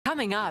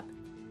Coming up,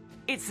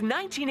 it's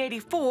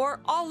 1984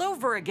 all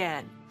over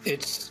again.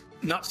 It's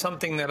not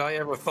something that I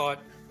ever thought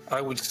I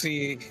would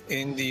see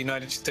in the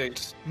United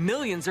States.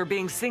 Millions are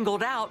being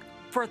singled out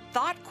for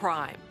thought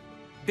crime.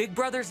 Big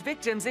Brother's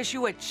victims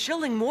issue a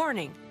chilling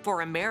warning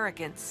for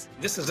Americans.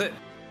 This is it.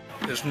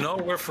 There's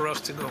nowhere for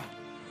us to go.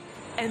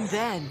 And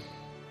then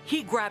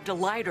he grabbed a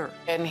lighter.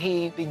 And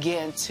he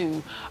began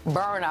to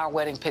burn our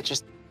wedding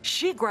pictures.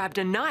 She grabbed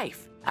a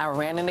knife. I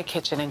ran in the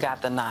kitchen and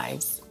got the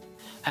knives,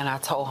 and I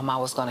told him I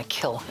was going to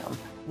kill him.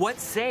 What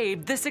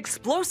saved this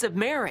explosive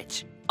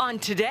marriage? On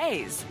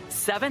today's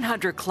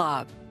 700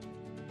 Club.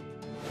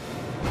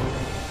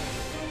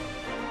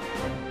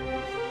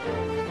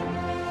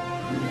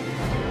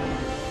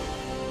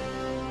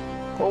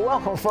 Well,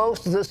 welcome,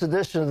 folks, to this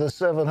edition of the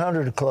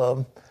 700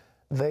 Club.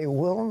 They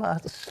will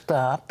not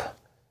stop,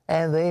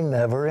 and they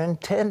never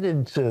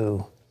intended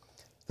to.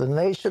 The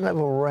nation of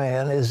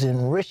Iran is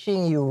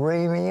enriching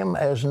uranium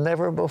as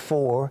never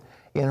before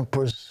in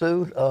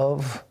pursuit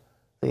of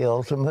the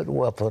ultimate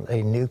weapon,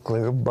 a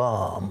nuclear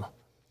bomb.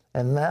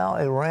 And now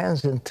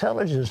Iran's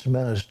intelligence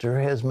minister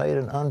has made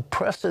an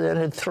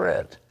unprecedented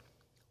threat.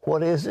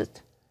 What is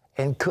it?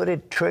 And could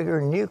it trigger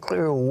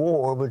nuclear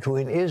war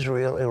between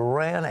Israel,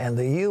 Iran, and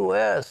the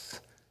U.S.?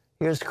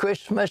 Here's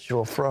Chris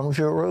Mitchell from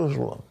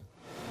Jerusalem.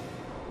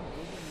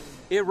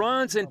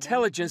 Iran's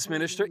intelligence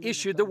minister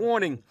issued the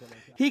warning.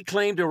 He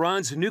claimed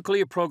Iran's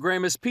nuclear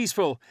program is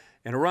peaceful,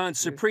 and Iran's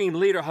supreme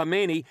leader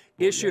Khamenei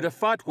issued a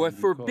fatwa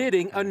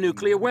forbidding a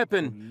nuclear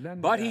weapon.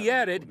 But he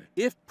added,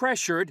 if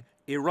pressured,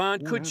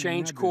 Iran could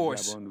change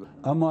course.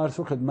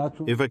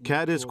 If a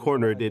cat is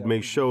cornered, it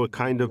may show a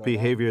kind of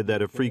behavior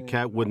that a free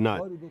cat would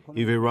not.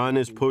 If Iran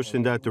is pushed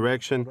in that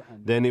direction,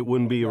 then it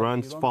wouldn't be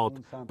Iran's fault,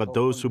 but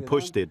those who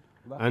pushed it.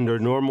 Under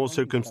normal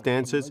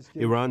circumstances,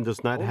 Iran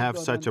does not have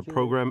such a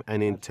program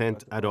and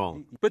intent at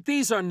all. But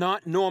these are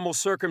not normal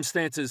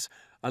circumstances.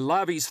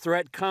 Alavi's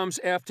threat comes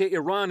after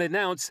Iran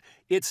announced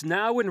it's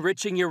now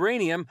enriching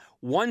uranium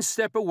one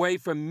step away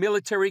from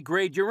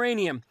military-grade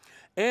uranium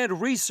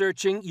and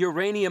researching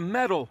uranium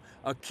metal,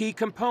 a key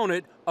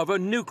component of a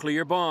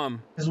nuclear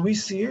bomb. As we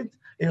see it,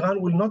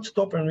 Iran will not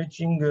stop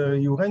enriching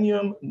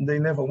uranium. They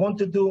never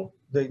wanted to.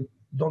 They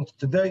don't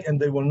today, and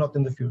they will not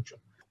in the future.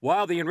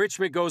 While the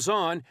enrichment goes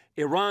on,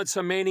 Iran's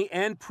Khamenei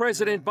and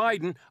President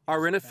Biden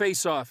are in a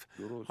face-off.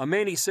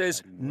 Khamenei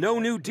says no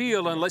new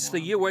deal unless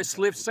the U.S.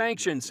 lifts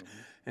sanctions.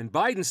 And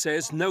Biden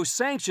says no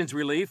sanctions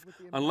relief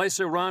unless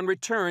Iran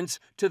returns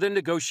to the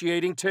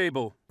negotiating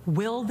table.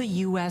 Will the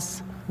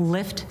U.S.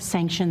 lift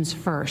sanctions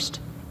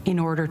first in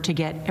order to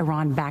get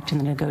Iran back to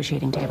the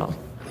negotiating table?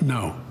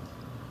 No.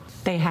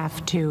 They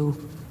have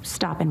to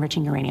stop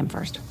enriching uranium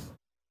first.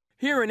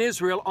 Here in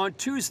Israel on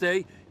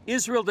Tuesday,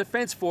 Israel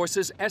Defense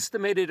Forces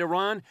estimated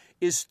Iran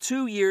is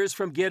 2 years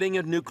from getting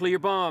a nuclear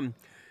bomb.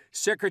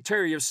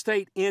 Secretary of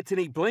State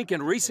Antony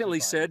Blinken recently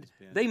said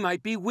they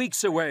might be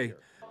weeks away.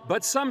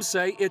 But some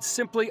say it's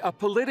simply a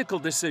political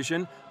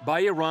decision by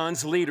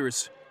Iran's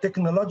leaders.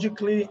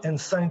 Technologically and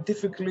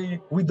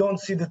scientifically, we don't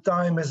see the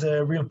time as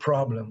a real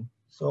problem.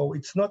 So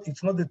it's not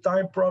the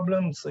time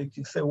problem, so you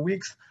can say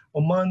weeks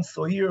or months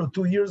or a year or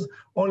 2 years,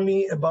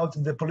 only about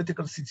the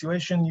political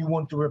situation you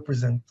want to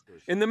represent.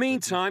 In the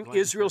meantime,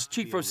 Israel's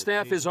chief of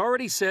staff has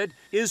already said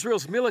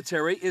Israel's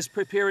military is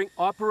preparing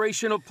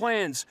operational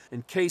plans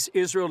in case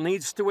Israel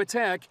needs to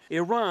attack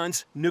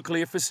Iran's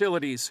nuclear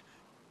facilities.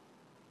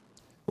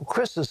 Well,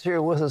 Chris is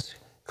here with us.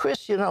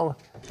 Chris, you know,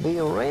 the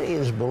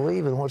Iranians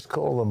believe in what's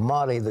called the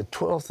Mahdi, the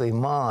 12th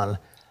Imam,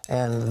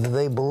 and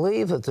they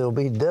believe that there'll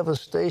be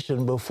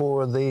devastation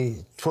before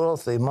the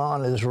 12th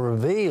Imam is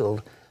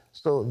revealed.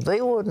 So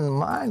they wouldn't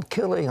mind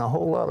killing a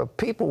whole lot of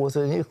people with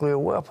a nuclear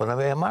weapon. I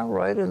mean, am I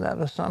right in that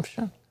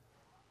assumption?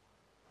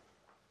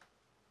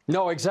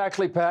 No,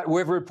 exactly, Pat.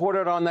 We've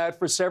reported on that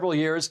for several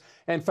years.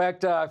 In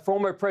fact,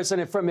 former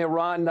president from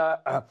Iran,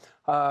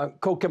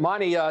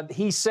 Khamenei,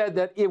 he said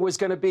that it was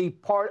going to be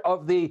part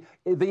of the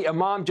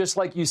Imam, just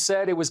like you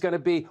said. It was going to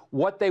be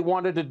what they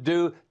wanted to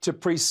do to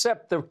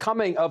precept the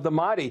coming of the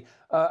Mahdi.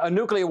 A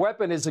nuclear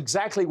weapon is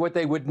exactly what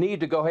they would need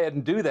to go ahead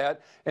and do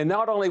that. And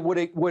not only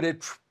would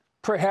it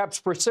perhaps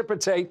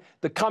precipitate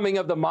the coming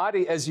of the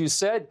Mahdi, as you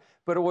said,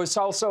 but it was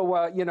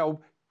also,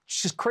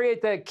 just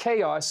create that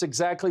chaos,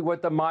 exactly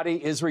what the Mahdi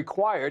is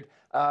required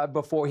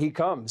before he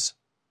comes.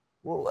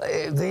 Well,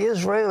 the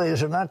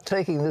Israelis are not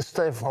taking this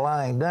stuff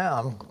lying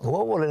down.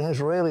 What would an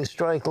Israeli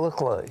strike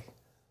look like?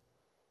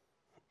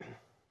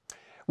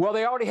 Well,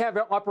 they already have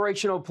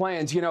operational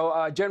plans.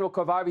 General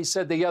Kovavi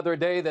said the other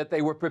day that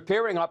they were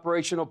preparing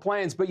operational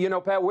plans. But,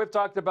 Pat, we've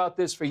talked about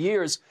this for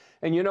years,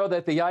 and you know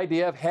that the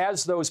IDF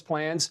has those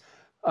plans.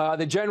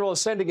 The general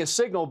is sending a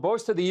signal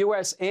both to the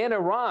U.S. and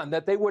Iran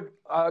that they would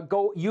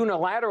go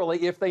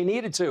unilaterally if they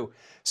needed to.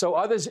 So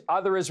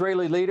other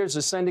Israeli leaders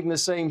are sending the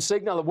same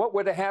signal. What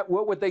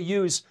would they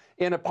use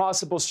in a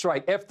possible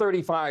strike.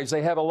 F-35s,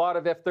 they have a lot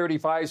of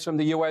F-35s from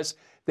the U.S.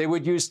 They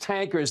would use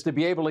tankers to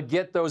be able to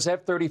get those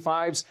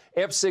F-35s,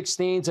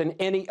 F-16s, and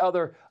any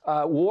other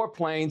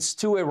warplanes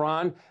to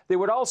Iran. They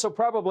would also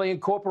probably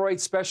incorporate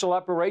special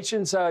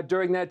operations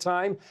during that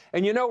time.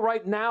 And you know,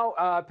 right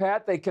now,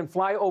 Pat, they can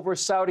fly over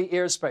Saudi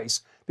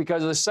airspace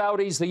because the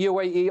Saudis, the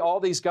UAE, all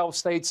these Gulf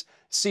states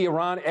see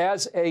Iran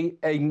as a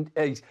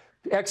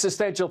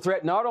existential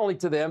threat, not only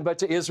to them, but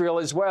to Israel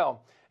as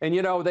well. And,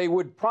 you know, they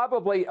would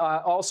probably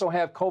also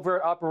have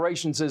covert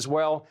operations as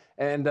well.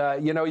 And,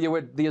 you know,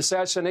 the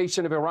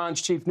assassination of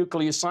Iran's chief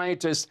nuclear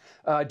scientist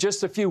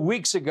just a few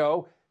weeks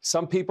ago,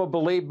 some people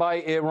believe by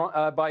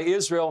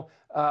Israel,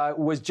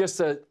 was just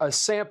a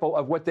sample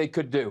of what they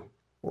could do.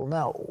 Well,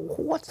 now,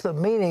 what's the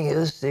meaning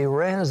is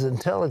Iran's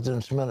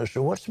intelligence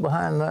minister? What's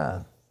behind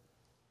that?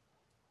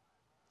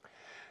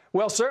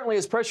 Well, certainly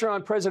it's pressure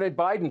on President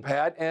Biden,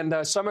 Pat,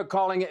 and some are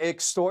calling it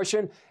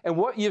extortion. And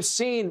what you've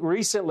seen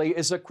recently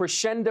is a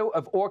crescendo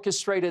of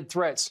orchestrated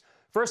threats.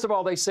 First of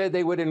all, they said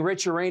they would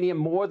enrich uranium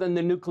more than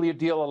the nuclear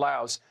deal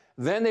allows.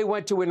 Then they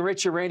went to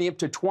enrich uranium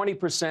to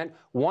 20%,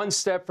 one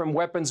step from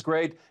weapons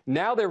grade.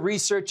 Now they're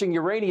researching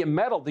uranium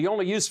metal. The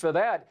only use for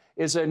that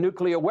is a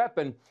nuclear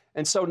weapon.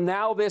 And so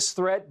now this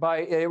threat by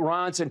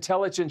Iran's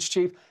intelligence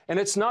chief, and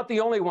it's not the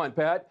only one,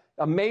 Pat.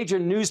 A major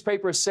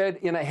newspaper said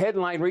in a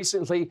headline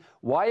recently,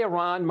 why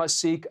Iran must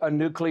seek a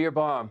nuclear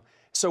bomb.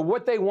 So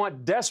what they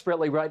want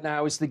desperately right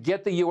now is to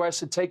get the U.S.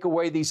 to take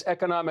away these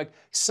economic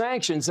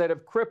sanctions that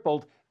have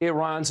crippled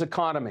Iran's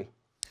economy.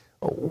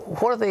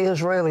 What are the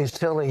Israelis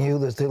telling you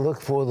that they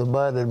look for the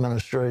Biden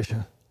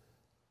administration?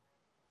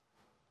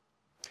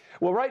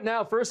 Well, right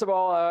now, first of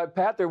all,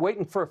 Pat, they're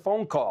waiting for a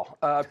phone call.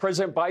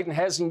 President Biden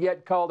hasn't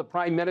yet called the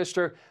prime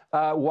minister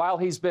while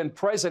he's been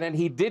president.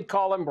 He did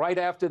call him right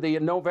after the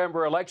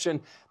November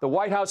election. The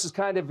White House has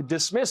kind of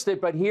dismissed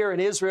it, but here in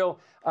Israel,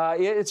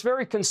 it's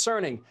very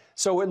concerning.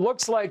 So it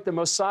looks like the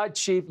Mossad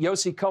chief,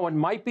 Yossi Cohen,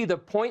 might be the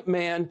point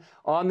man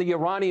on the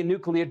Iranian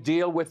nuclear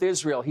deal with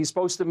Israel. He's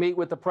supposed to meet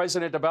with the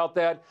president about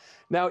that.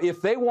 Now,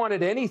 if they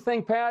wanted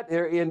anything, Pat,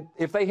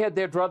 if they had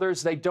their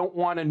druthers, they don't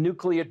want a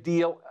nuclear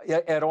deal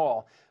at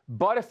all.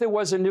 But if there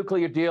was a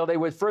nuclear deal, they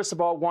would, first of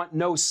all, want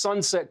no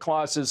sunset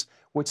clauses,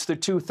 which the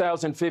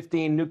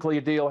 2015 nuclear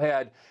deal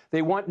had.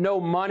 They want no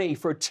money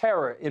for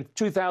terror. In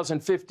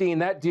 2015,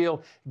 that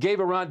deal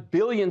gave Iran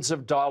billions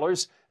of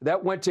dollars.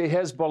 That went to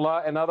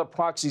Hezbollah and other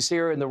proxies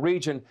here in the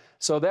region.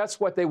 So that's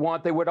what they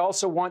want. They would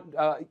also want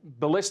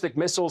ballistic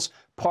missiles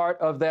part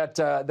of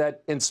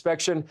that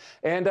inspection.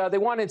 And they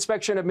want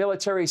inspection of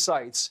military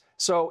sites.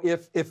 So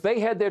if they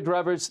had their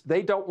druthers,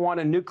 they don't want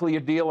a nuclear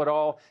deal at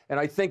all. And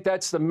I think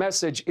that's the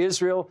message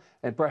Israel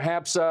and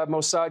perhaps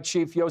Mossad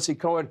chief Yossi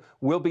Cohen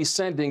will be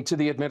sending to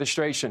the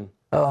administration.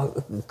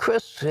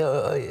 Chris,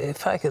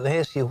 if I could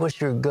ask you,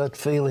 what's your gut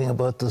feeling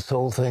about this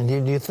whole thing?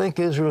 Do you think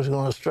Israel's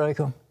going to strike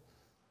them?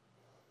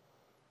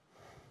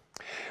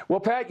 Well,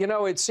 Pat, you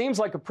know, it seems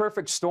like a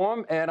perfect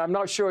storm, and I'm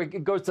not sure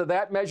it goes to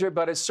that measure,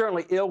 but it's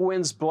certainly ill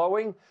winds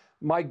blowing.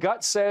 My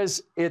gut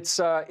says it's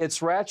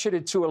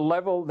ratcheted to a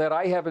level that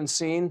I haven't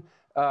seen,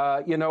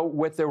 you know,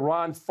 with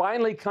Iran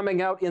finally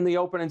coming out in the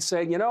open and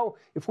saying, you know,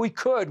 if we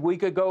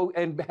could go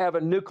and have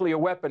a nuclear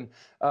weapon.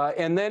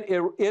 And then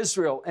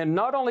Israel, and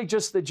not only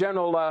just the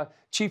general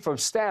chief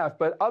of staff,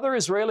 but other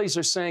Israelis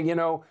are saying, you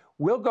know,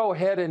 we'll go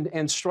ahead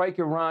and strike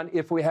Iran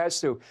if we have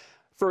to.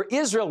 For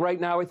Israel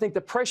right now, I think the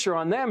pressure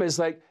on them is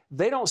like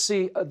they don't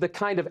see the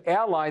kind of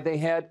ally they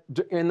had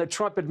in the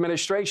Trump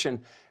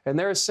administration. And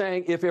they're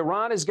saying if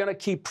Iran is going to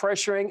keep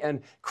pressuring and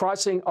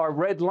crossing our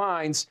red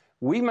lines,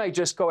 we may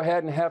just go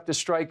ahead and have to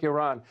strike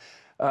Iran.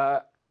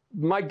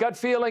 My gut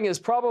feeling is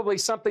probably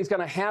something's going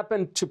to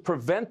happen to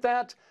prevent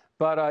that.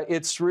 But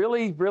it's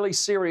really, really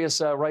serious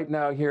right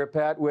now here,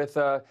 Pat,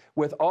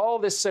 with all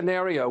this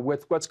scenario,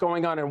 with what's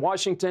going on in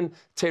Washington,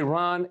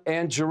 Tehran,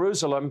 and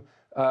Jerusalem.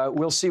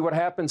 We'll see what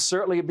happens.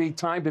 Certainly it'd be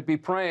time to be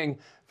praying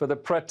for the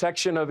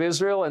protection of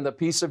Israel and the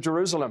peace of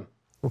Jerusalem.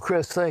 Well,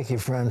 Chris, thank you,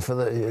 friend, for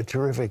the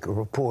terrific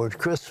report.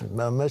 Chris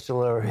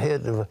Mitchell, our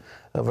head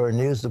of our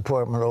news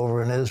department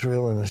over in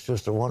Israel, and it's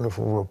just a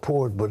wonderful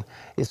report, but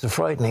it's a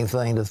frightening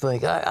thing to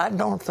think. I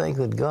don't think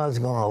that God's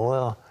going to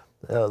allow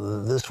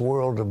this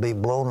world to be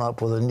blown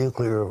up with a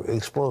nuclear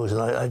explosion.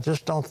 I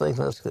just don't think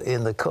that's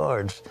in the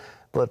cards.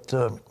 But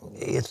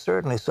it's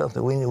certainly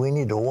something we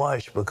need to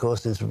watch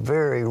because it's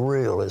very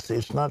real.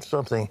 It's not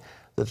something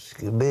that's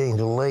being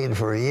delayed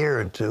for a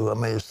year or two. I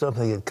mean, it's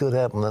something that could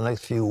happen in the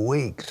next few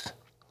weeks.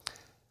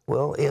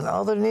 Well, in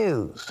other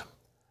news,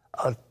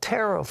 a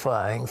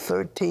terrifying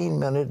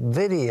 13-minute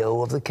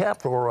video of the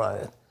Capitol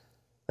riot.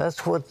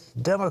 That's what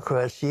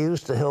Democrats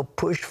used to help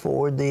push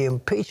forward the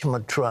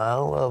impeachment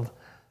trial of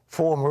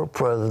former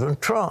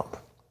President Trump.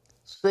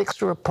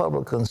 6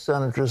 Republican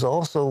senators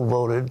also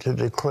voted to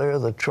declare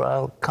the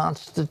trial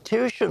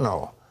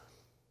constitutional.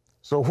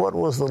 So what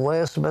was the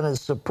last-minute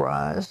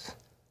surprise?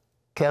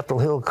 Capitol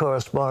Hill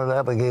correspondent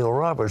Abigail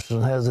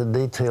Robertson has the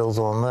details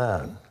on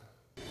that.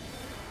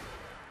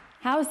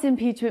 House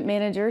impeachment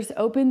managers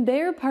opened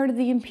their part of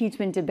the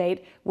impeachment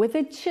debate with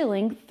a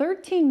chilling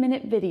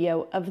 13-minute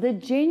video of the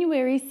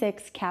January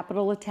 6th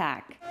Capitol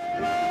attack.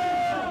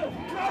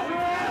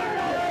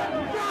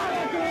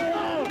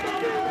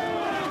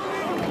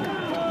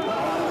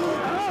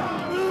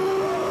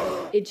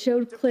 It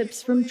showed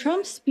clips from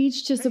Trump's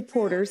speech to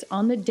supporters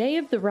on the day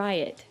of the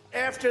riot.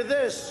 After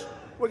this,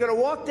 we're going to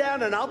walk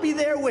down, and I'll be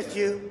there with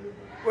you.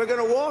 We're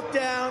going to walk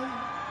down.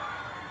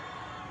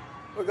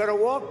 We're going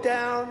to walk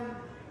down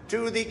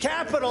to the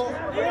Capitol.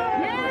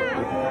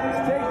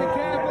 Let's take the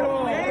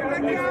Capitol.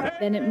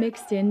 Then it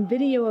mixed in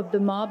video of the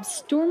mob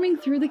storming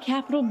through the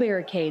Capitol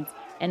barricades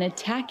and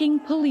attacking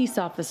police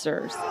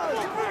officers.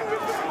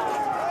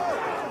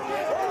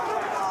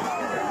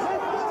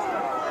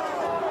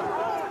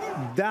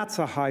 That's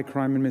a high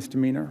crime and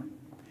misdemeanor.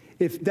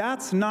 If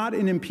that's not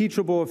an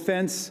impeachable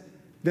offense,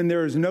 then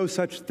there is no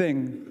such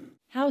thing.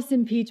 House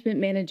impeachment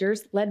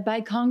managers, led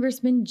by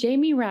Congressman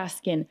Jamie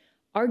Raskin,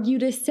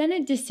 argued a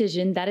Senate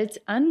decision that it's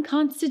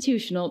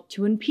unconstitutional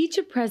to impeach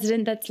a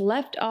president that's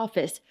left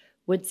office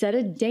would set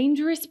a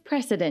dangerous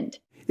precedent.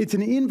 It's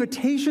an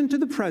invitation to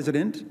the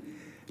president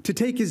to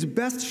take his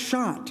best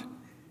shot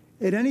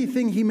at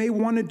anything he may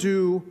want to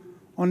do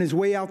on his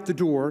way out the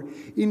door,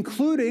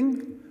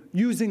 including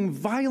using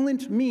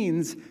violent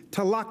means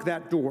to lock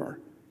that door,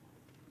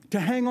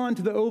 to hang on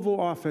to the Oval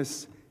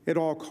Office at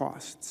all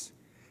costs,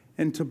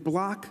 and to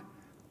block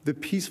the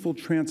peaceful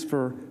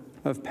transfer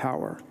of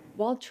power.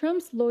 While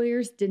Trump's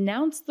lawyers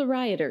denounced the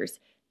rioters,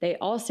 they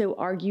also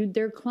argued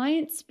their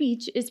client's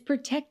speech is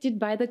protected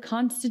by the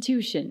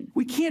Constitution.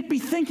 We can't be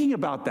thinking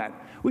about that.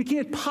 We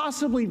can't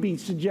possibly be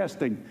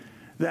suggesting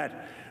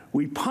that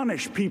we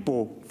punish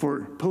people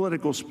for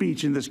political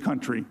speech in this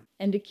country.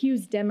 And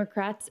accused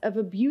Democrats of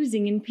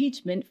abusing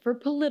impeachment for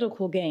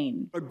political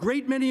gain. A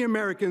great many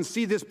Americans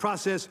see this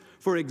process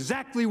for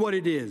exactly what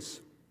it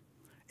is: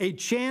 a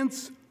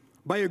chance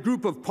by a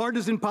group of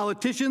partisan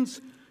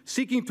politicians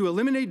seeking to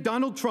eliminate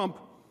Donald Trump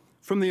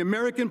from the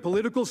American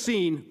political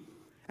scene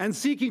and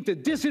seeking to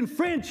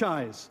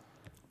disenfranchise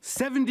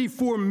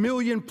 74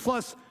 million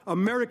plus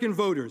American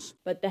voters.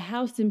 But the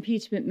House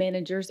impeachment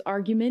manager's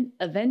argument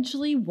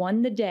eventually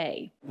won the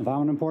day. If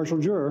I'm an impartial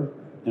juror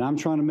and I'm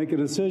trying to make a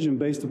decision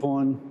based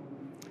upon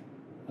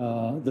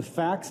the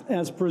facts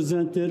as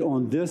presented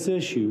on this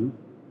issue,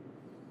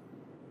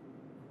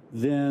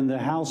 then the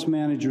House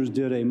managers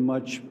did a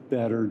much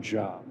better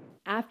job.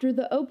 After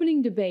the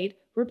opening debate,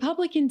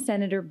 Republican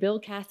Senator Bill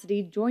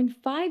Cassidy joined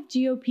 5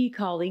 GOP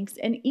colleagues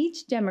and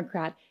each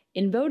Democrat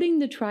in voting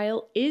the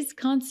trial is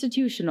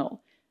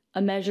constitutional,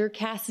 a measure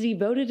Cassidy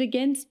voted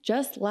against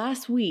just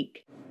last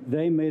week.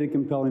 They made a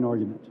compelling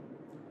argument.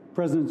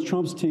 President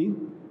Trump's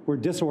team were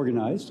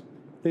disorganized.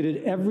 They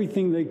did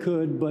everything they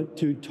could but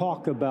to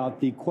talk about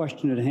the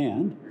question at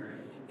hand.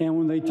 And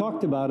when they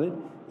talked about it,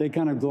 they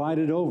kind of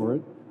glided over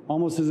it,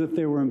 almost as if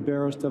they were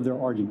embarrassed of their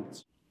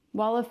arguments.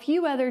 While a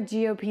few other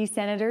GOP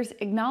senators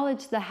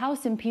acknowledge the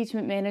House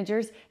impeachment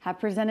managers have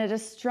presented a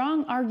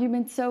strong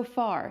argument so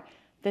far,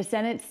 the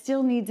Senate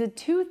still needs a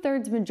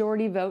 2/3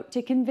 majority vote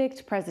to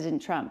convict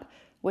President Trump,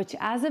 which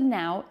as of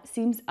now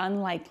seems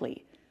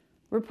unlikely.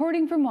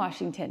 Reporting from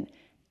Washington,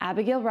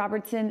 Abigail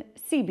Robertson,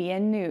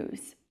 CBN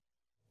News.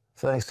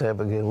 Thanks,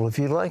 Abigail. Well, if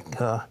you'd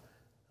like a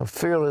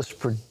fearless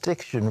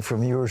prediction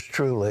from yours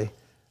truly,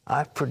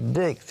 I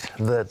predict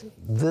that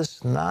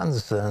this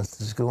nonsense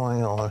is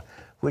going on,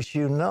 which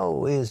you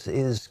know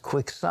is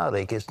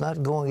quixotic. It's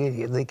not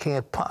going, they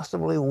can't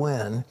possibly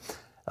win.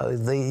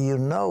 You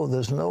know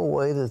there's no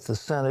way that the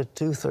Senate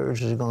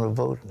 2/3 is going to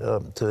vote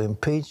to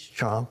impeach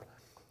Trump.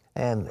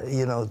 And,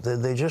 you know,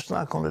 they're just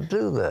not going to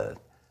do that.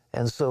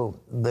 And so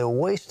they're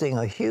wasting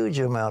a huge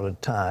amount of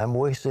time,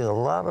 wasting a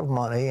lot of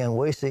money, and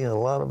wasting a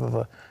lot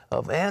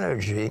of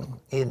energy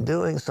in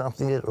doing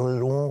something that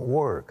won't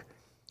work.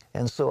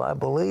 And so I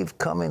believe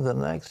coming the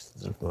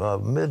next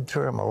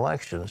midterm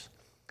elections,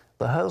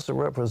 the House of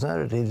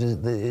Representatives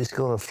is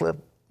going to flip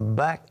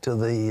back to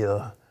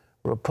the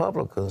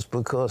Republicans,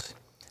 because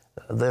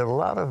there are a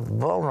lot of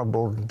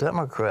vulnerable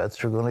Democrats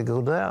who are going to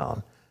go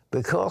down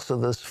because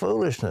of this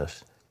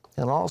foolishness,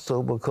 and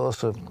also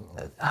because of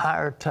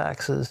higher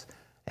taxes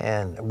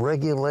and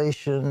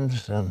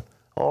regulations and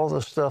all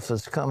the stuff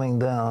that's coming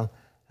down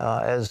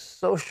as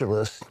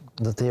socialists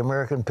that the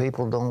American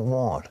people don't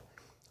want.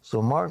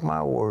 So mark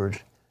my words,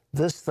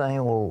 this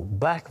thing will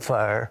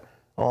backfire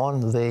on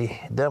the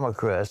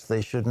Democrats.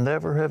 They should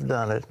never have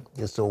done it.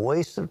 It's a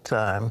waste of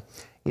time.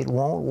 It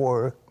won't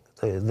work.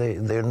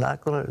 They're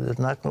not going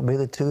to be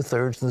the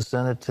 2/3 in the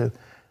Senate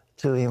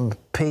to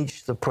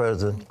impeach the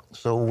president.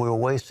 So we're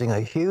wasting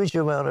a huge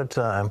amount of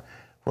time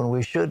when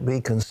we should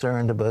be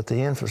concerned about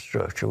the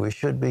infrastructure. We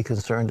should be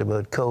concerned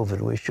about COVID.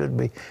 We should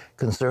be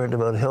concerned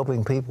about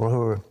helping people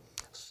who are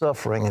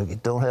suffering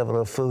and don't have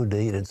enough food to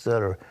eat, et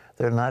cetera.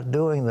 They're not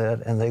doing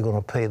that, and they're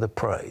going to pay the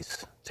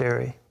price.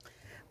 Terry?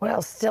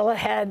 Well, still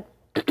ahead,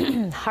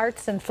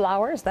 hearts and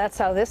flowers. That's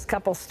how this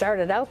couple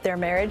started out their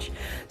marriage.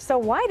 So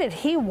why did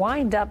he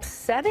wind up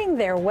setting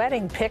their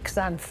wedding pics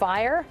on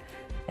fire?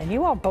 And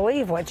you won't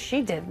believe what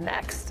she did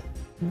next.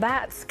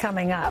 That's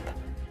coming up.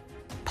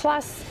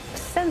 Plus,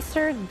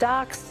 censored,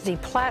 doxxed,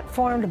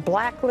 deplatformed,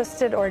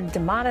 blacklisted, or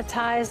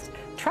demonetized,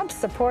 Trump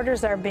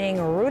supporters are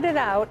being rooted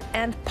out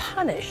and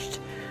punished.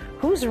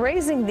 Who's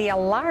raising the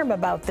alarm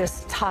about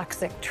this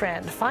toxic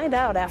trend? Find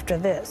out after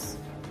this.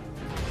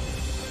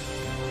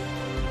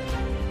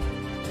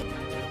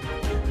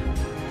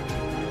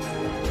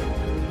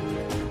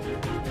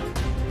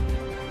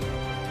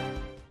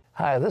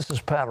 Hi, this is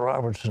Pat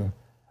Robertson.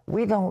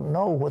 We don't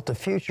know what the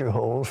future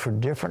holds for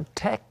different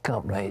tech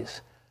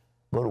companies,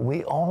 but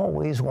we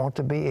always want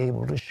to be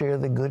able to share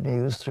the good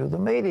news through the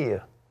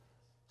media.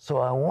 So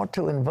I want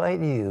to invite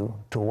you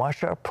to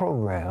watch our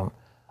program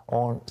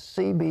on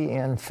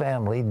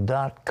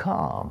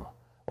cbnfamily.com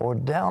or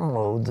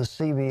download the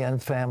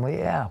CBN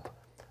Family app.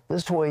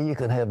 This way you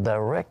can have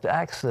direct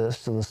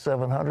access to the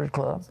 700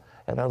 Club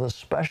and other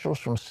specials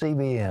from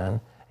CBN,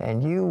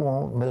 and you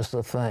won't miss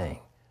a thing.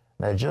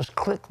 Now just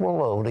click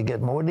below to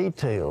get more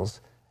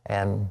details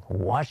and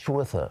watch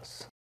with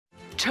us.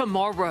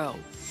 Tomorrow,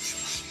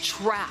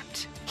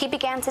 trapped. He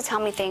began to tell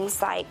me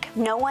things like,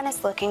 no one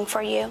is looking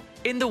for you.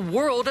 In the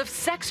world of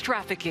sex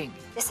trafficking.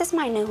 This is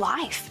my new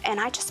life, and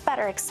I just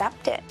better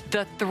accept it.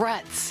 The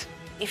threats.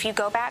 If you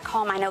go back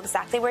home, I know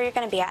exactly where you're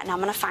going to be at, and I'm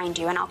going to find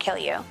you, and I'll kill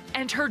you.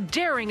 And her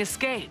daring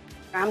escape.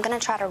 I'm going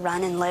to try to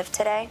run and live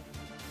today,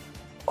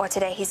 or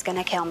today he's going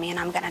to kill me, and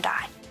I'm going to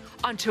die.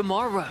 On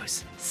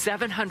tomorrow's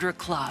 700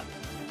 Club.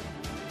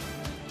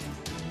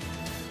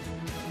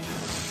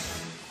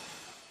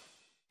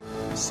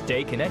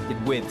 Stay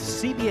connected with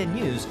CBN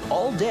News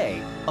all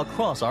day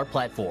across our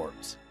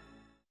platforms.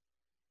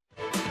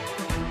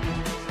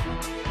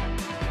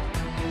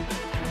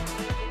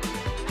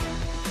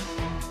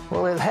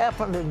 Well, it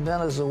happened in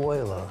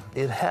Venezuela.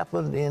 It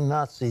happened in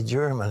Nazi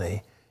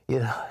Germany.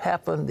 It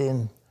happened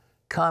in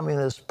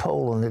communist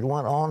Poland. It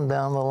went on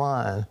down the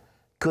line.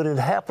 Could it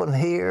happen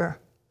here?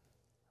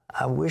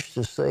 I wish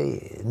to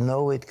say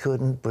no, it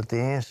couldn't, but the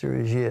answer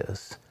is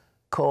yes.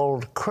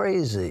 Called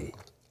crazy,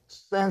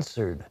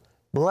 censored,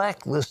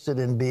 blacklisted,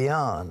 and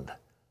beyond.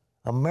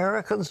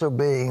 Americans are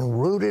being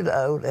rooted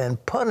out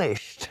and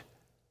punished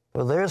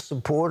for their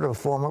support of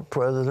former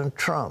President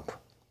Trump.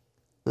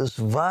 This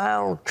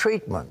vile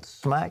treatment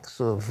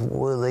smacks of,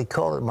 well, they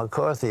call it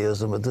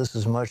McCarthyism, but this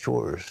is much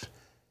worse.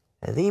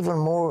 And even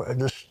more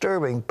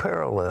disturbing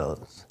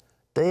parallels.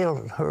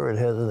 Dale Hurd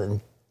has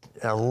an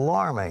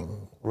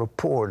alarming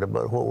report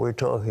about what we're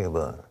talking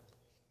about.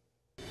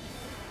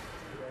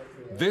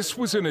 This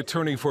was an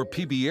attorney for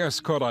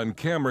PBS caught on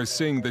camera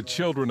saying the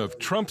children of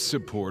Trump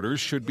supporters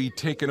should be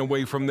taken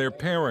away from their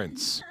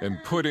parents and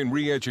put in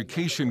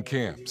re-education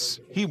camps.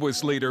 He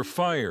was later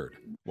fired,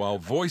 while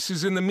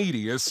voices in the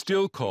media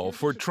still call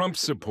for Trump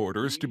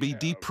supporters to be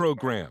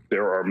deprogrammed.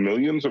 There are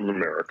millions of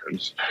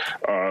Americans,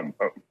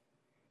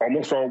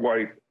 almost all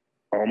white,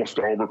 almost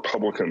all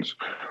Republicans,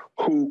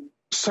 who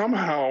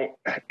somehow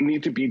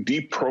need to be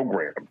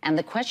deprogrammed. And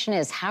the question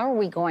is, how are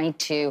we going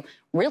to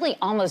really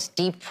almost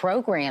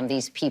deprogram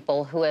these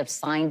people who have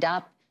signed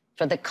up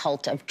for the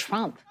cult of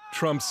Trump?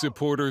 Trump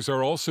supporters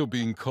are also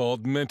being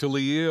called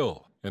mentally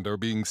ill and are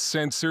being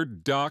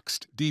censored,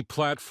 doxxed,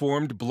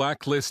 deplatformed,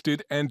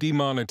 blacklisted, and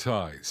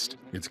demonetized.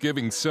 It's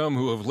giving some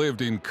who have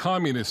lived in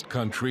communist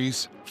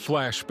countries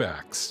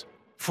flashbacks.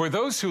 For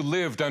those who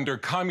lived under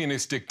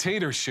communist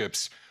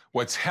dictatorships,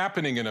 what's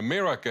happening in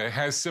America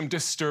has some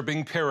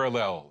disturbing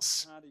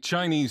parallels.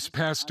 Chinese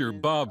pastor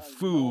Bob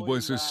Fu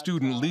was a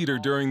student leader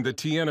during the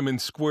Tiananmen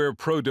Square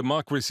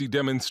pro-democracy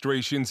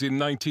demonstrations in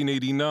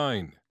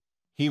 1989.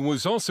 He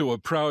was also a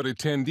proud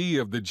attendee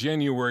of the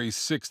January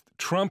 6th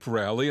Trump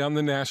rally on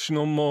the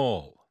National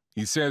Mall.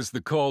 He says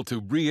the call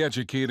to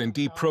re-educate and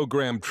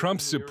deprogram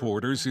Trump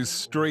supporters is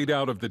straight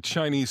out of the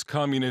Chinese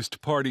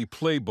Communist Party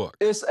playbook.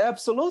 It's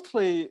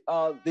absolutely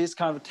these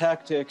kind of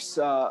tactics.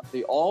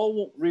 They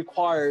all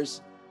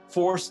requires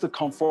forced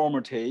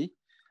conformity.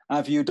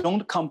 If you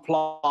don't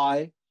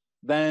comply,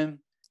 then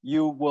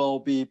you will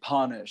be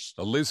punished.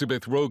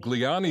 Elizabeth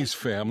Rogliani's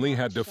family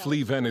had to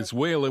flee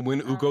Venezuela when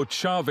Hugo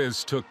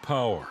Chavez took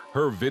power.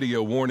 Her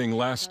video warning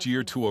last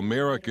year to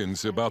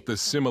Americans about the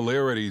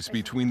similarities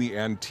between the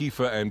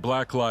Antifa and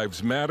Black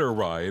Lives Matter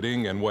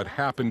rioting and what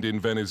happened in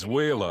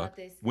Venezuela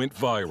went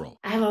viral.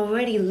 I've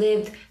already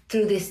lived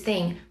through this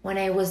thing when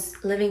I was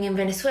living in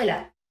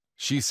Venezuela.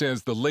 She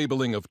says the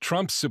labeling of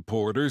Trump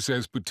supporters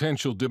as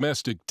potential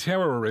domestic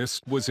terrorists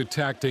was a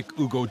tactic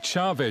Hugo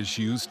Chavez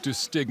used to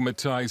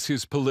stigmatize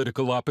his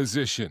political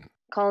opposition.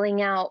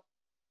 Calling out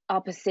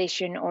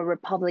opposition or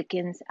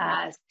Republicans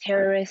as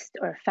terrorists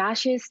or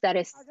fascists, that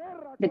is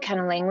the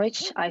kind of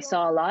language I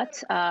saw a lot.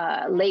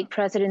 Late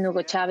President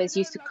Hugo Chavez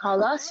used to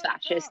call us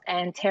fascists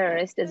and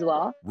terrorists as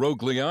well.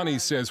 Rogliani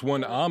says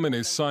one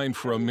ominous sign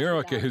for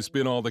America has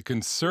been all the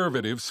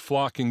conservatives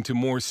flocking to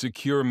more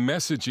secure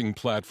messaging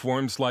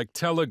platforms like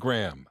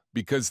Telegram,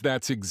 because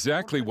that's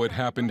exactly what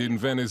happened in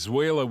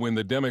Venezuela when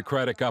the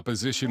Democratic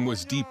opposition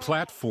was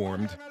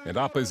deplatformed and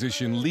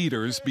opposition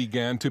leaders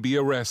began to be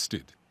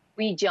arrested.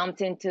 We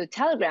jumped into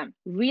Telegram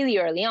really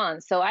early on,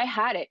 so I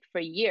had it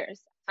for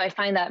years. So I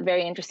find that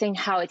very interesting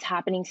how it's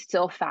happening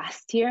so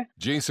fast here.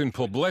 Jason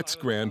Poblet's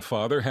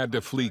grandfather had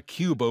to flee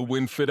Cuba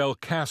when Fidel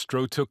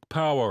Castro took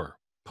power.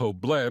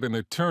 Poblet, an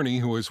attorney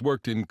who has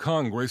worked in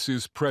Congress,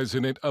 is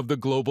president of the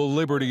Global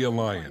Liberty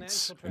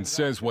Alliance and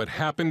says what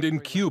happened in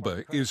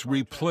Cuba is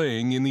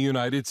replaying in the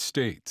United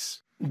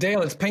States.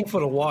 Dale, it's painful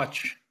to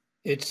watch.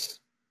 It's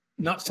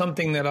not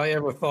something that I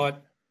ever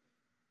thought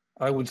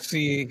I would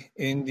see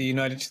in the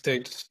United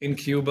States. In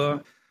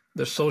Cuba,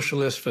 the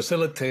socialist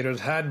facilitators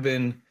had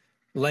been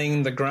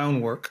laying the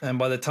groundwork. And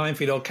by the time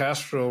Fidel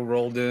Castro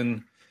rolled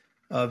in,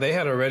 they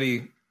had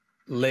already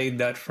laid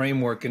that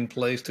framework in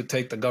place to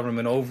take the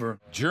government over.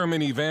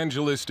 German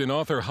evangelist and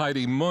author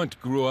Heidi Mundt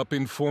grew up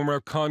in former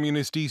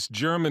communist East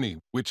Germany,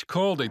 which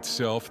called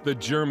itself the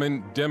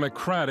German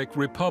Democratic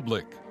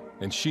Republic.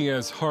 And she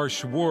has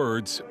harsh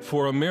words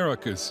for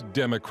America's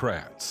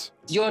Democrats.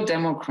 Your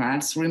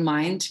Democrats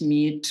remind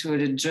me to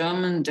the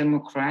German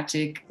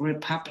Democratic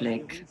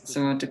Republic,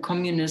 so the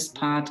communist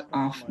part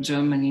of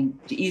Germany,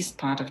 the east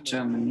part of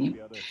Germany.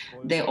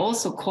 They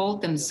also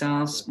called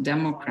themselves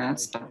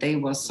Democrats, but they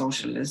were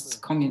socialists,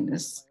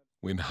 communists.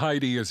 When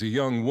Heidi, as a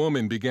young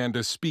woman, began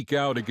to speak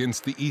out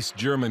against the East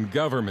German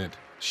government,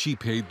 she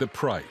paid the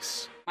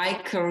price. My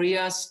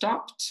career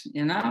stopped,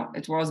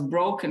 it was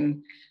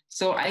broken.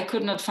 So I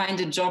could not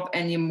find a job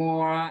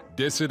anymore.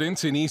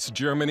 Dissidents in East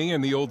Germany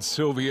and the old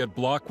Soviet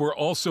bloc were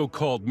also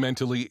called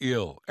mentally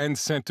ill and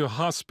sent to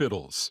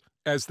hospitals,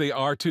 as they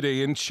are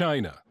today in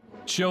China.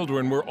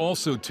 Children were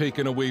also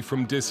taken away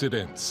from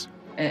dissidents.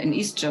 In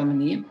East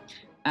Germany,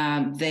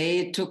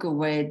 they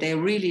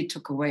really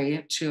took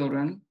away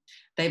children.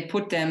 They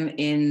put them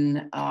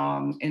in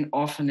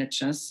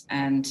orphanages,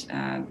 and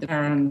the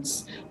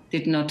parents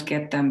did not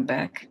get them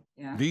back.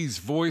 Yeah. These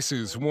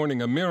voices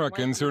warning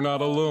Americans are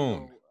not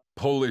alone.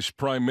 Polish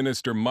Prime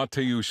Minister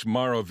Mateusz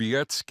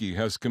Morawiecki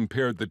has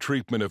compared the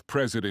treatment of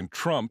President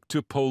Trump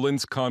to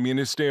Poland's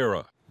communist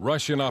era.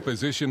 Russian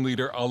opposition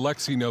leader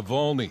Alexei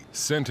Navalny,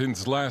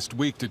 sentenced last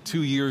week to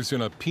 2 years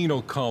in a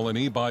penal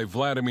colony by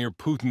Vladimir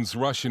Putin's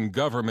Russian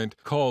government,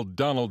 called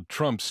Donald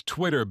Trump's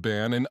Twitter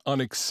ban an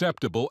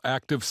unacceptable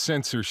act of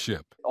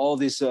censorship. All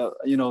this,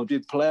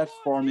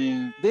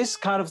 deplatforming, this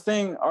kind of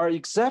thing are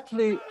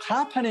exactly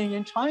happening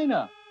in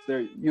China.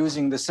 They're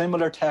using the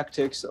similar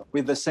tactics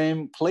with the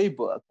same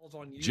playbook.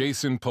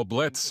 Jason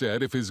Poblet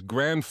said if his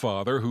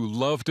grandfather, who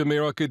loved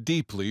America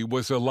deeply,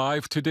 was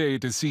alive today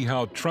to see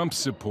how Trump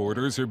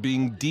supporters are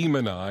being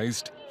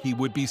demonized, he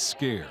would be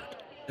scared.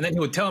 And then he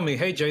would tell me,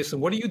 hey,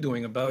 Jason, what are you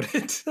doing about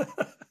it?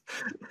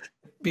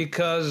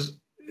 Because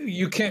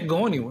you can't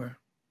go anywhere.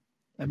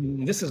 I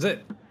mean, this is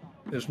it.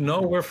 There's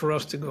nowhere for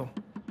us to go.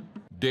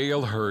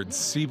 Dale Hurd,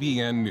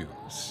 CBN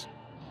News.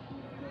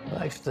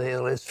 Thanks,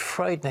 Dale. It's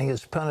frightening,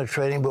 it's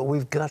penetrating, but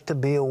we've got to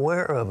be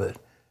aware of it.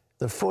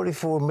 The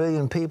 44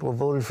 million people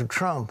voted for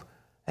Trump,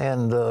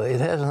 and it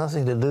has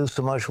nothing to do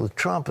so much with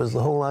Trump as the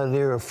whole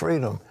idea of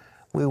freedom.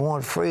 We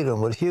want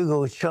freedom, but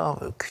Hugo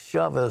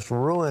Chavez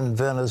ruined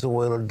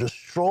Venezuela,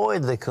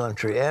 destroyed the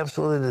country,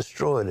 absolutely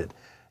destroyed it.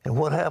 And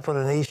what happened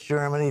in East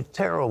Germany?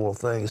 Terrible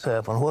things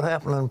happened. What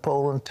happened in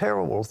Poland?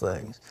 Terrible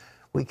things.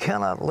 We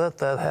cannot let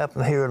that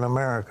happen here in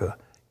America.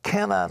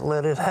 Cannot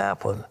let it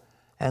happen.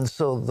 And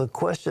so the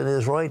question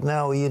is, right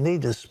now, you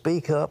need to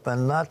speak up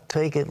and not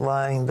take it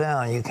lying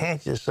down. You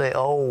can't just say,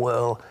 oh,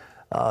 well,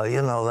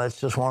 that's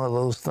just one of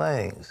those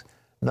things.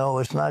 No,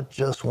 it's not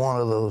just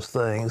one of those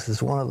things.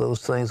 It's one of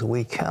those things that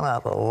we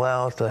cannot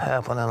allow to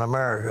happen in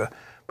America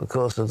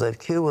because, as that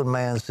Cuban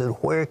man said,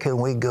 where can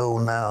we go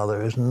now?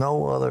 There is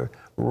no other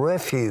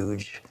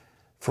refuge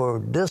for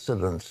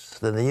dissidents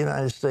than the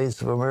United States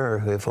of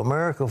America. If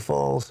America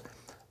falls,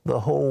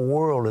 the whole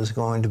world is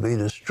going to be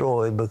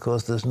destroyed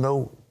because there's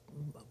no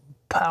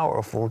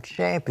powerful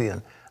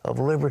champion of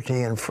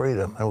liberty and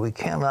freedom, and we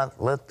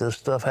cannot let this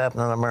stuff happen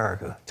in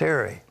America.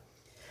 Terry.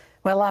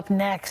 Well, up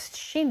next,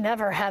 she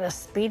never had a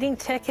speeding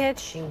ticket,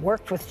 she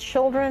worked with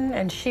children,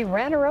 and she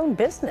ran her own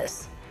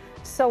business.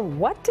 So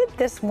what did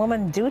this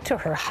woman do to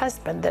her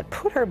husband that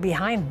put her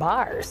behind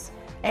bars?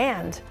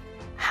 And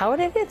how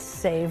did it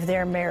save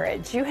their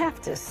marriage? You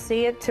have to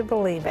see it to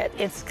believe it.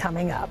 It's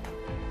coming up.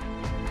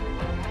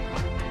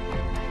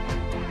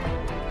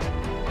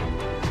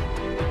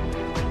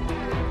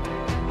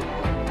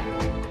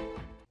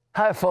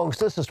 Hi, folks.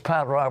 This is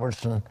Pat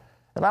Robertson,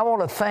 and I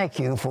want to thank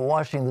you for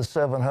watching the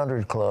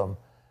 700 Club.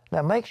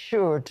 Now, make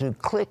sure to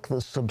click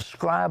the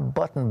subscribe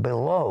button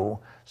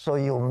below so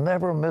you'll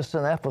never miss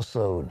an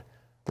episode.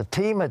 The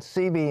team at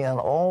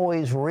CBN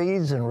always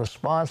reads and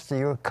responds to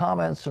your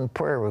comments and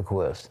prayer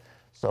requests,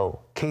 so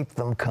keep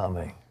them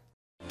coming.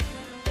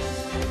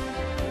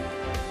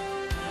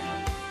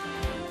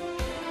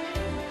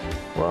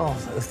 Well,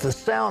 it's the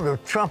sound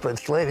of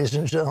trumpets, ladies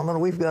and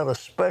gentlemen. We've got a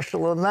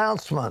special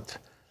announcement.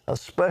 A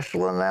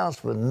special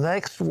announcement.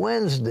 Next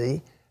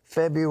Wednesday,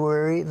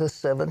 February the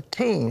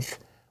 17th,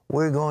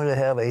 we're going to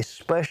have a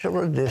special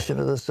edition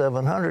of the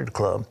 700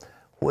 Club,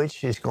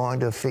 which is going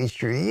to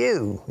feature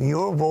you,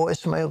 your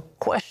voicemail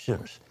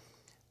questions.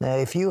 Now,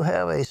 if you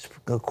have a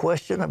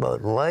question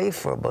about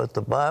life or about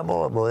the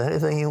Bible, about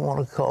anything you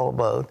want to call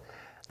about,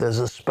 there's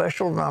a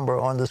special number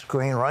on the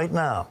screen right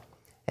now,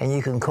 and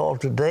you can call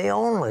today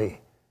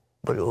only.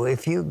 But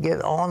if you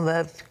get on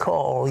that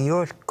call,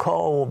 your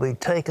call will be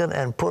taken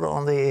and put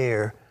on the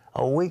air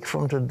a week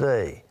from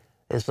today.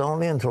 It's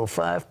only until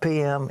 5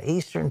 p.m.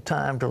 Eastern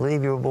Time to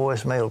leave your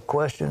voicemail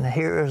question.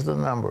 Here is the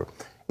number.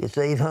 It's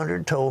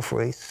 800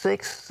 toll-free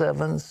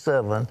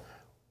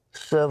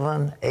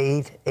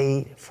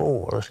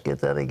 677-7884. Let's get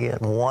that again.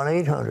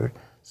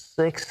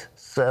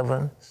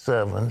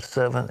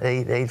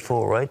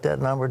 1-800-677-7884. Write that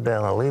number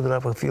down. I'll leave it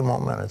up a few more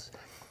minutes.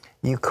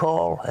 You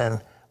call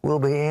and we'll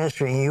be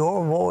answering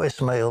your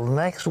voicemail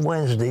next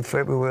Wednesday,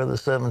 February the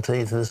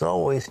 17th. As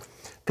always,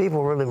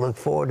 people really look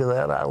forward to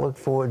that. I look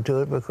forward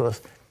to it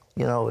because,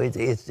 you know,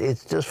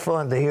 it's just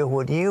fun to hear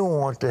what you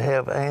want to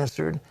have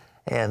answered.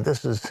 And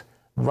this is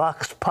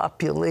Vox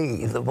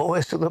Populi, the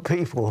voice of the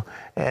people,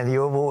 and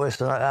your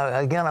voice. And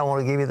again, I want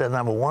to give you that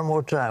number one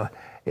more time.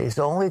 It's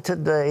only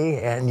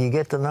today, and you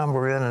get the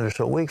number in, and it's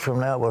a week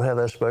from now we'll have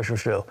that special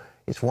show.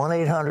 It's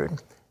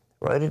 1-800,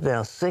 write it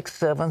down,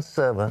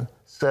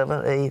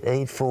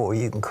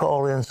 677-7884. You can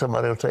call in,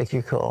 somebody will take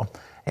your call,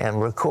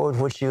 and record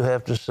what you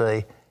have to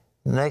say.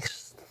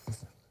 Next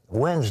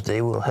Wednesday,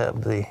 we'll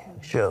have the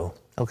show.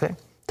 Okay?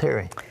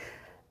 Terry.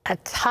 A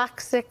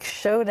toxic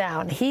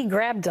showdown. He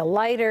grabbed a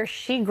lighter,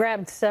 she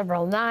grabbed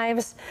several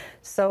knives.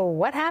 So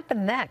what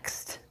happened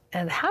next?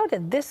 And how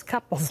did this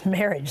couple's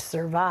marriage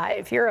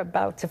survive? You're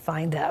about to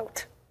find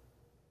out.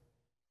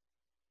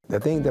 The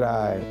thing that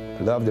I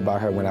loved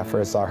about her when I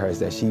first saw her is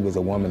that she was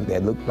a woman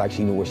that looked like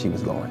she knew where she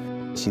was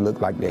going. She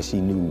looked like that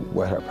she knew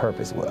what her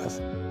purpose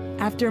was.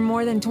 After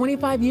more than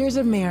 25 years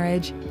of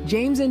marriage,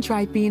 James and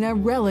Tryphena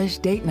relish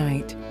date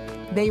night.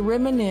 They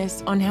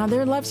reminisce on how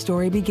their love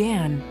story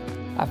began.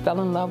 I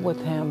fell in love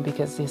with him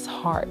because his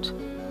heart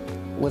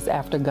was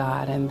after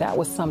God, and that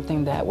was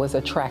something that was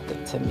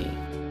attractive to me.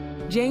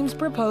 James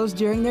proposed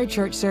during their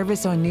church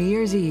service on New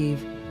Year's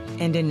Eve,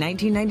 and in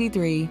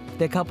 1993,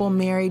 the couple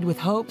married with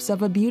hopes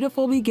of a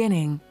beautiful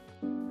beginning.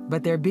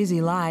 But their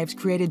busy lives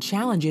created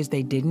challenges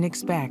they didn't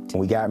expect.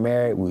 When we got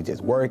married, we were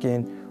just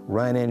working,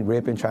 running,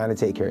 ripping, trying to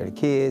take care of the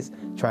kids,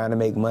 trying to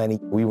make money.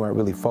 We weren't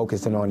really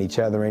focusing on each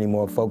other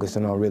anymore,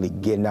 focusing on really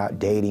getting out,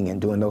 dating, and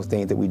doing those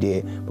things that we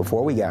did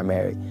before we got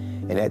married.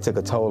 And that took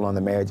a toll on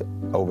the marriage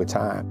over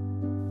time.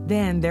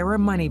 Then there were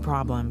money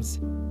problems.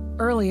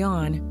 Early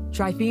on,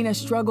 Tryphena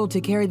struggled to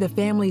carry the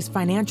family's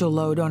financial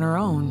load on her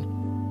own.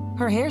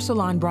 Her hair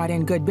salon brought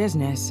in good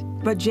business,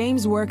 but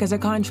James' work as a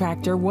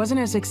contractor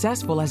wasn't as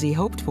successful as he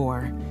hoped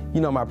for.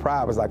 You know, my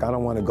pride was like, I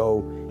don't want to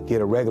go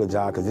get a regular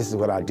job because this is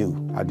what I do.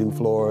 I do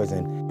floors,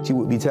 and she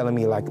would be telling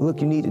me like,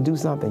 look, you need to do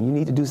something. You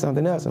need to do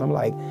something else. And I'm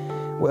like,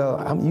 well,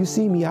 you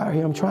see me out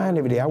here. I'm trying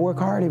every day. I work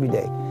hard every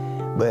day.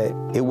 But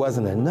it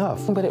wasn't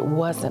enough. But it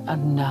wasn't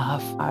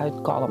enough.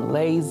 I'd call them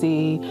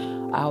lazy.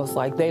 I was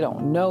like, they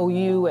don't know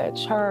you at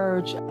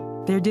church.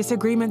 Their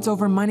disagreements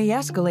over money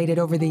escalated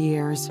over the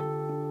years.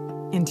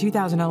 In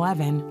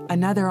 2011,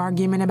 another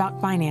argument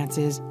about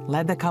finances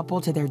led the couple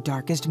to their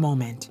darkest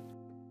moment.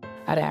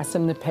 I'd asked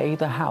him to pay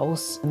the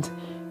house, and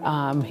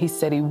he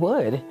said he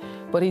would,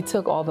 but he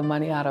took all the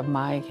money out of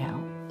my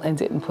account and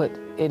didn't put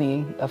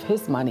any of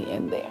his money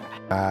in there.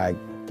 I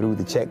threw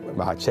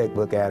my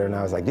checkbook at her, and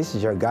I was like, this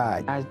is your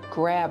guy. I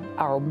grabbed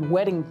our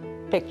wedding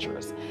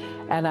pictures,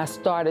 and I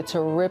started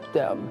to rip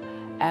them.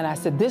 And I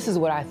said, this is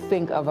what I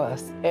think of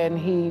us. And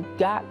he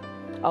got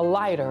a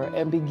lighter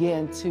and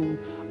began to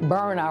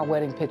burn our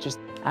wedding pictures.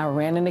 I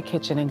ran in the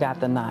kitchen and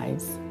got the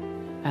knives,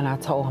 and I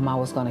told him I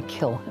was going to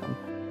kill him.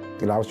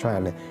 And I was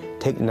trying to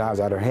take the knives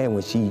out of her hand.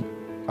 When she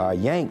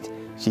yanked,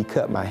 she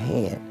cut my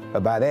hand.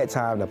 But by that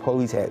time, the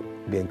police had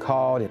been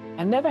called.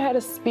 I never had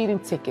a speeding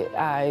ticket.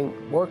 I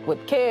worked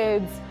with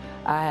kids.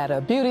 I had a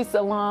beauty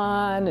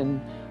salon and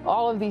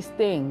all of these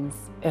things.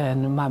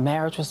 And my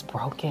marriage was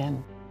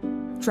broken.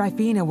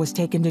 Tryphena was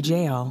taken to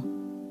jail.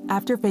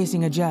 After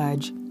facing a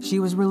judge, she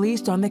was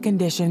released on the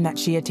condition that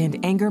she attend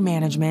anger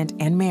management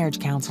and marriage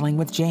counseling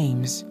with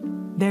James.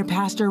 Their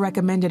pastor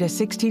recommended a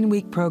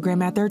 16-week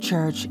program at their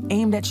church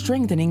aimed at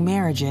strengthening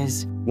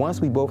marriages. Once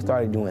we both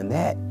started doing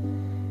that,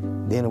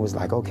 then it was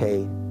like,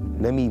 okay,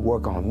 let me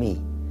work on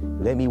me.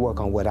 Let me work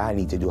on what I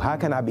need to do. How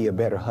can I be a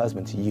better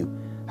husband to you?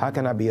 How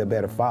can I be a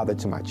better father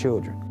to my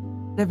children?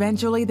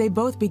 Eventually, they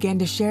both began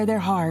to share their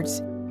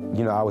hearts.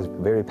 You know, I was a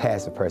very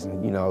passive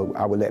person. You know,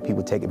 I would let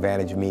people take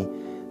advantage of me,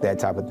 that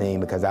type of thing,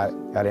 because I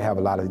didn't have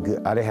I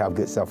didn't have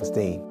good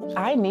self-esteem.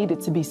 I needed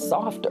to be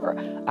softer.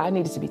 I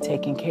needed to be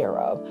taken care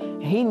of.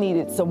 He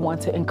needed someone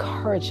to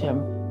encourage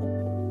him.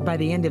 By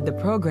the end of the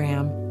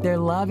program, their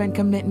love and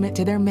commitment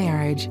to their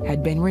marriage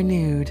had been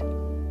renewed.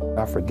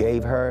 I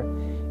forgave her,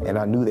 and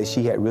I knew that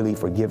she had really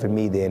forgiven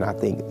me. Then I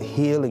think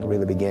healing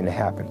really began to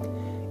happen.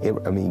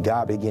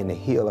 God began to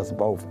heal us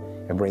both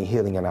and bring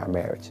healing in our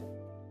marriage.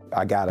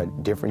 I got a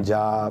different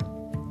job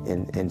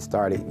and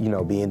started, you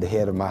know, being the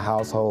head of my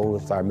household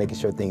and started making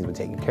sure things were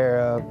taken care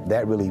of.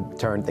 That really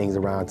turned things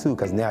around too,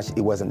 because now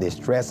it wasn't this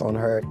stress on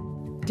her.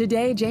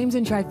 Today, James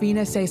and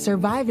Tryphena say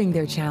surviving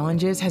their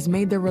challenges has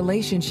made their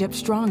relationship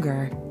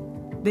stronger.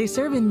 They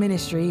serve in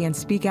ministry and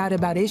speak out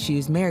about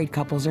issues married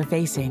couples are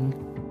facing.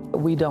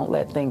 We don't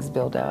let things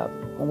build up.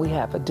 When we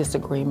have a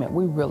disagreement,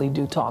 we really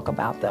do talk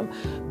about them.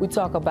 We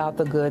talk about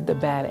the good, the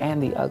bad,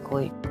 and the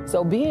ugly.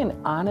 So being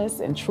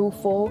honest and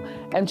truthful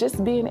and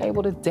just being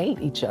able to date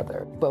each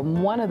other. But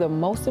one of the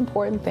most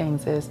important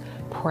things is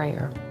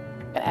prayer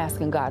and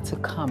asking God to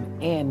come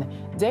in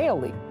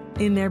daily.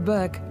 In their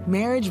book,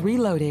 Marriage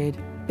Reloaded,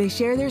 they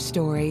share their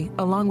story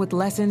along with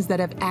lessons that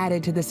have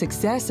added to the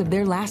success of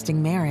their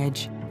lasting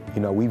marriage. You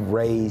know, we've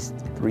raised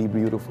 3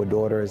 beautiful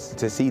daughters.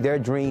 To see their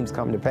dreams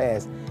come to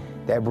pass,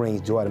 that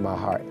brings joy to my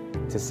heart.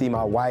 To see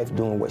my wife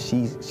doing what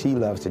she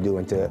loves to do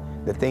and to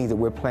the things that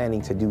we're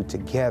planning to do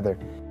together.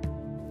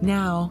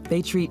 Now,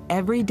 they treat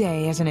every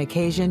day as an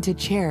occasion to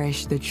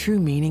cherish the true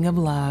meaning of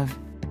love.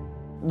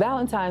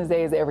 Valentine's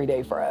Day is every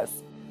day for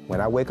us. When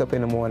I wake up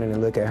in the morning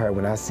and look at her,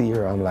 when I see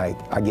her, I'm like,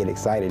 I get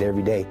excited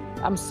every day.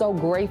 I'm so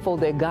grateful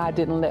that God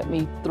didn't let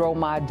me throw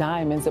my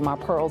diamonds and my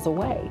pearls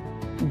away.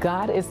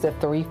 God is the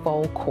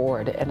threefold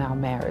cord in our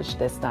marriage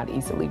that's not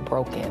easily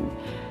broken.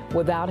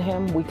 Without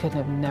him, we could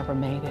have never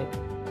made it.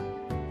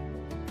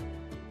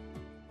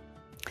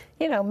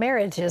 You know,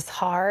 marriage is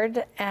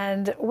hard,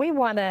 and we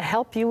want to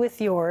help you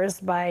with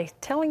yours by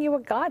telling you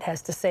what God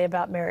has to say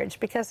about marriage,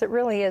 because it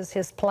really is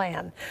his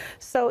plan.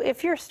 So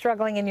if you're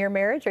struggling in your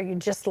marriage, or you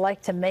just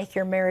like to make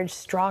your marriage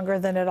stronger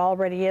than it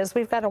already is,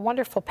 we've got a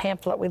wonderful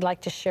pamphlet we'd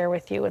like to share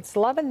with you. It's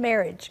Love and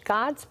Marriage,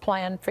 God's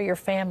Plan for Your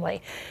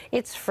Family.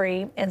 It's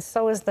free, and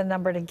so is the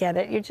number to get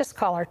it. You just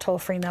call our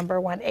toll-free number,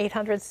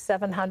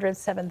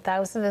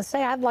 1-800-700-7000, and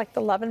say, I'd like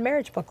the Love and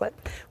Marriage booklet.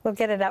 We'll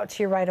get it out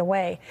to you right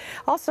away.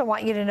 Also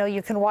want you to know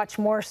you can watch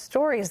more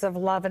stories of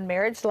love and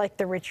marriage like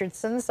the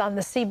Richardsons on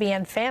the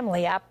CBN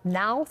Family app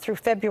now through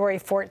February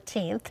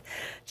 14th.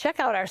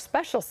 Check out our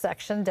special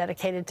section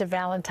dedicated to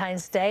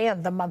Valentine's Day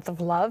and the month of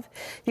love.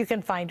 You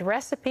can find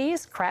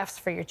recipes, crafts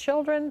for your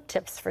children,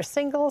 tips for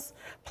singles,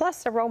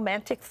 plus a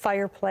romantic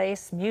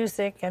fireplace,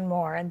 music, and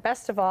more. And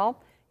best of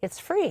all, it's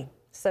free.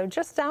 So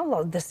just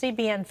download the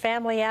CBN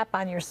Family app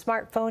on your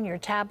smartphone, your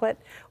tablet,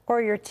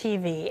 or your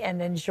TV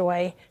and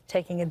enjoy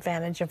taking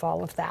advantage of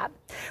all of that.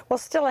 Well,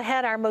 still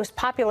ahead, our most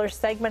popular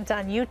segment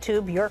on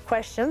YouTube, Your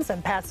Questions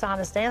and Pat's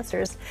Honest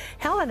Answers.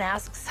 Helen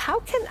asks, how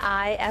can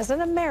I, as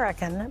an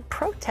American,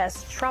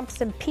 protest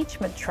Trump's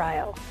impeachment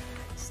trial?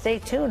 Stay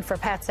tuned for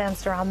Pat's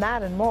answer on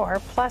that and more.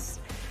 Plus,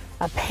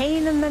 a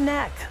pain in the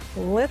neck,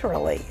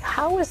 literally.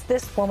 How is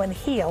this woman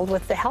healed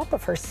with the help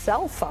of her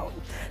cell phone?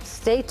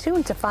 Stay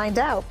tuned to find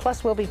out.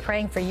 Plus, we'll be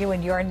praying for you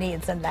and your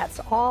needs, and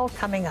that's all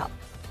coming up.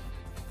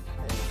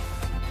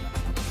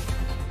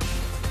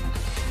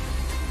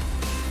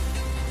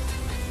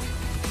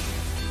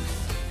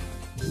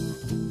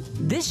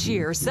 This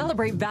year,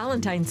 celebrate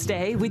Valentine's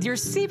Day with your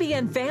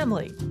CBN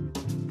family.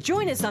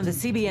 Join us on the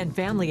CBN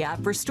Family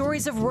app for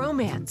stories of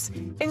romance,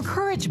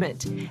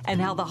 encouragement,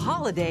 and how the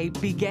holiday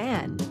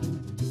began.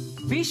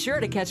 Be sure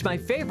to catch my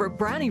favorite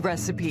brownie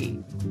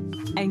recipe.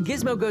 And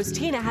Gizmo Goes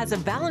Tina has a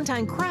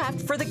Valentine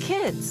craft for the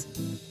kids.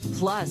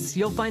 Plus,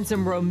 you'll find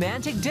some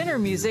romantic dinner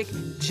music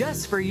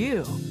just for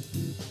you.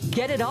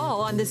 Get it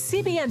all on the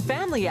CBN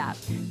Family app,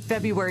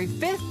 February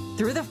 5th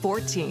through the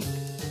 14th.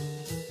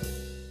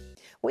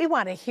 We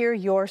want to hear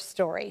your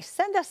story.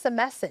 Send us a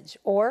message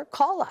or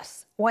call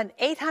us,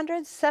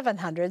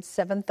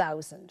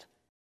 1-800-700-7000.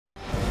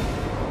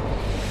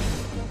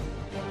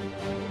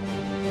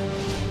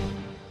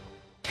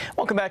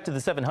 Welcome back to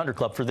the 700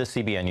 Club for this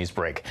CBN News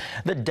break.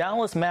 The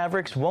Dallas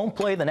Mavericks won't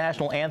play the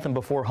national anthem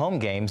before home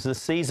games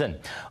this season.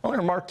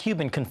 Owner Mark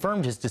Cuban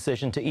confirmed his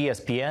decision to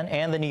ESPN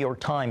and the New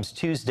York Times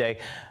Tuesday.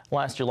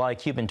 Last July,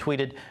 Cuban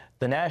tweeted,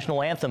 "The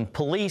national anthem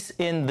police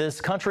in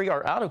this country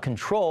are out of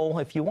control.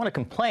 If you want to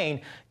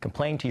complain,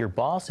 complain to your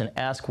boss and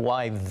ask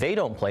why they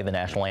don't play the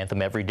national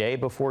anthem every day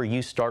before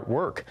you start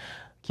work."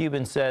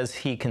 Cuban says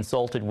he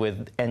consulted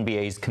with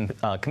NBA's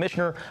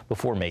commissioner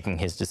before making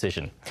his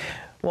decision.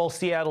 Well,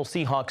 Seattle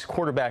Seahawks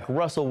quarterback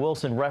Russell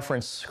Wilson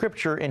referenced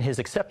scripture in his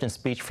acceptance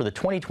speech for the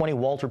 2020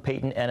 Walter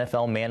Payton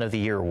NFL Man of the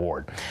Year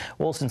award.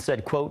 Wilson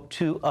said, quote,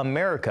 "To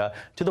America,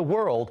 to the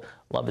world,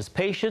 love is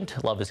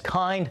patient, love is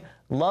kind,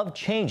 love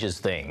changes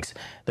things."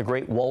 The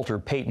great Walter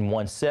Payton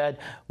once said,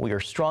 "We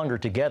are stronger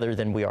together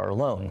than we are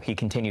alone." He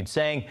continued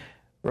saying,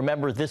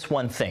 "Remember this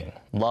one thing,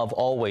 love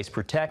always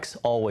protects,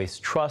 always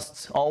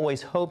trusts,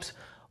 always hopes,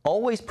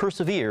 always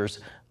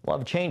perseveres.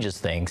 Love changes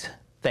things.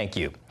 Thank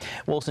you."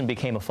 Wilson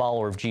became a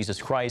follower of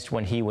Jesus Christ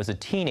when he was a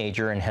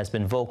teenager and has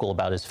been vocal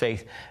about his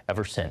faith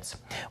ever since.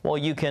 Well,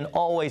 you can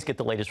always get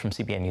the latest from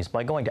CBN News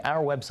by going to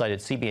our website at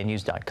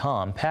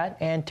cbnnews.com. Pat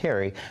and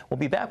Terry will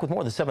be back with more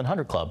of the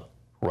 700 Club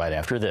right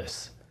after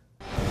this.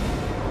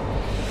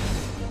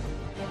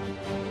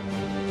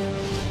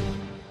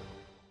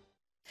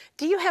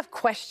 Do you have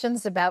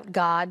questions about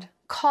God?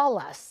 Call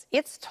us.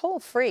 It's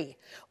toll-free,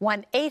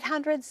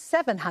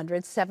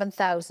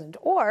 1-800-700-7000,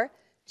 or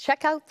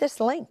check out this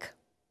link.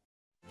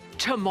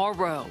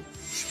 Tomorrow,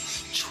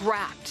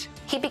 trapped,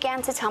 He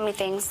began to tell me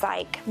things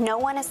like, no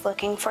one is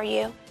looking for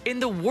you. In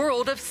the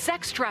world of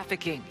sex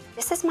trafficking.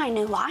 This is my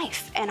new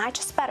life, and I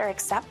just better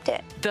accept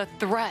it. The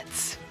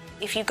threats.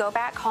 If you go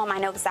back home, I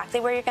know exactly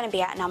where you're going to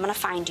be at, and I'm going to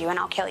find you, and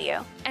I'll kill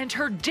you. And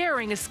her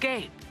daring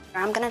escape.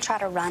 I'm going to try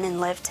to run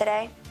and live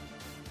today,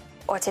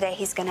 or today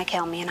he's going to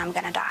kill me, and I'm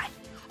going to die.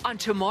 On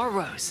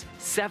tomorrow's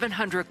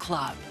 700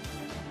 Club.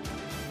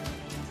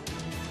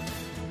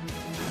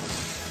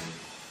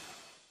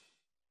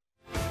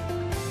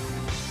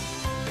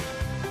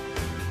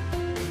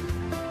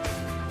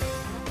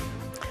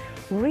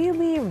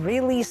 Really,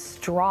 really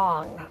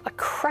strong, a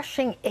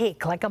crushing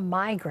ache like a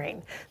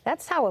migraine.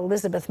 That's how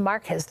Elizabeth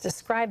Marquez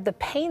described the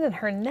pain in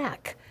her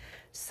neck.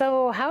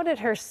 So how did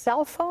her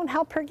cell phone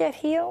help her get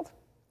healed?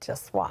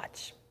 Just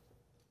watch.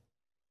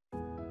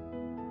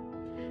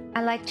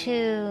 I like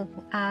to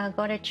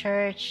go to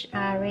church,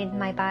 read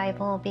my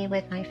Bible, be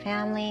with my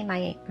family,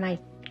 my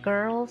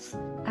girls.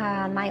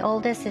 My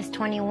oldest is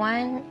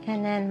 21,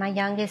 and then my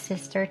youngest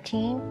is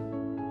 13.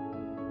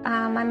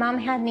 My mom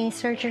had knee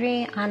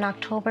surgery on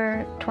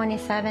October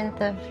 27th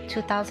of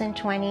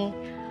 2020.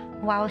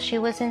 While she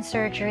was in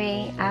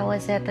surgery, I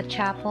was at the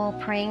chapel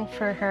praying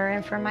for her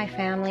and for my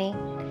family.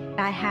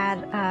 I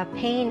had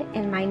pain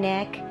in my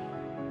neck.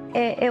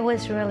 It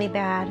was really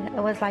bad.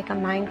 It was like a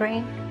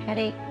migraine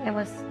headache. It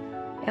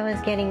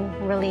was getting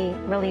really,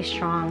 really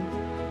strong.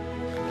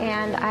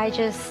 And I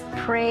just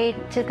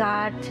prayed to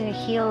God to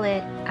heal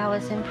it. I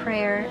was in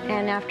prayer,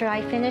 and after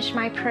I finished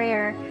my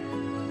prayer,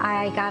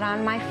 I got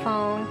on my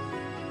phone,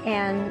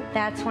 and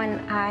that's when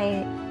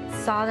I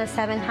saw the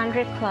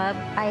 700 Club.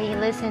 I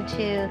listen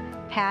to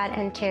Pat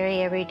and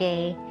Terry every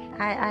day.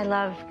 I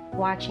love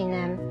watching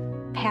them.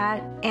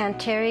 Pat and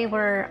Terry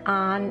were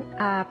on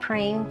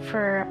praying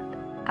for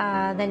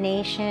the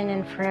nation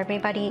and for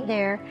everybody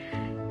there.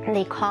 And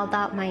they called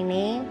out my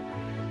name,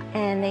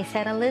 and they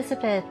said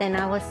Elizabeth, and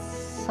I was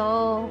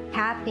so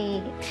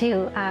happy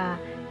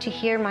to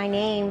hear my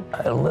name.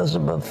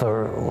 Elizabeth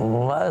or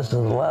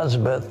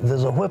Elizabeth,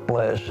 there's a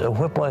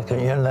whiplash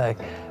in your neck.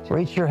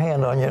 Reach your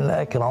hand on your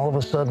neck, and all of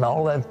a sudden,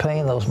 all that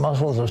pain, those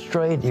muscles are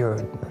straight,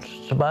 your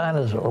spine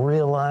is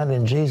realigned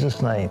in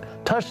Jesus' name.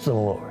 Touch the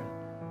Lord.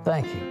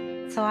 Thank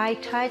you. So I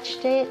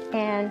touched it,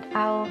 and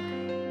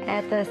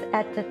at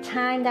the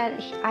time that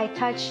I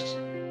touched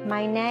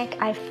my neck,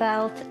 I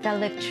felt the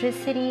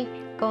electricity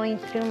going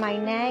through my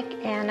neck,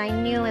 and I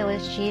knew it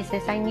was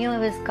Jesus. I knew it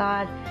was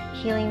God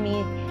healing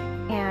me.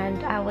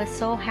 And I was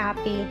so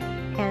happy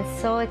and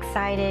so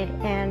excited,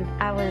 and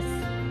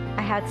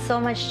I had so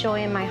much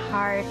joy in my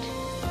heart.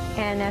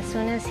 And as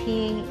soon as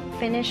he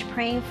finished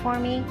praying for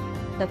me,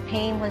 the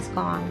pain was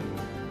gone.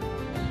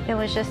 It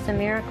was just a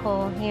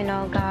miracle, you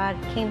know. God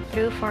came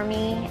through for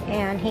me,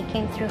 and he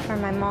came through for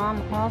my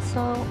mom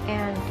also.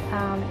 And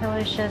it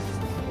was just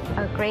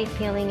a great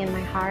feeling in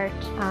my heart,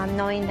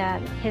 knowing that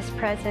his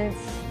presence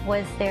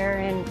was there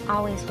and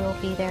always will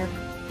be there.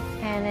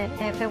 And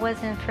if it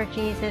wasn't for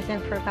Jesus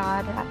and for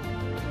God,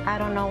 I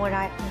don't know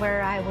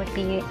where I would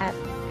be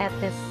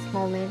at this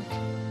moment.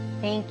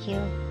 Thank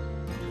you.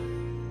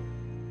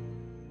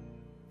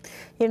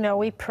 You know,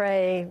 we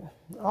pray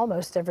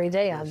almost every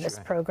day on this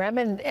program,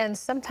 and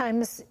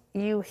sometimes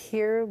you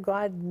hear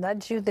God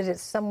nudge you that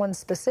it's someone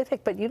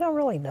specific, but you don't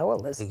really know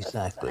Elizabeth.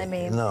 Exactly. I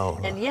mean, no.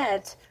 And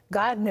yet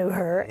God knew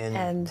her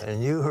and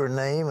knew her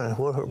name and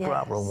what her yes.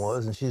 problem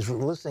was, and she's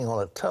listening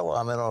on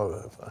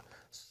a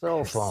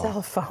cell phone.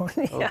 Cell phone,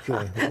 yeah.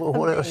 Okay,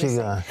 what else you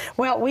got?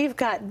 Well,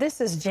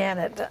 this is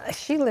Janet.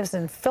 She lives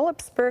in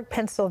Phillipsburg,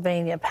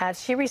 Pennsylvania, Pat.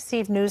 She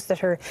received news that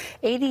her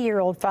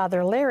 80-year-old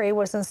father, Larry,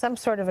 was in some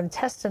sort of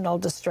intestinal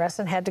distress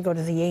and had to go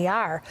to the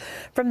ER.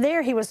 From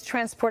there, he was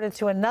transported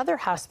to another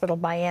hospital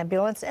by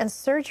ambulance, and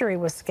surgery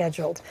was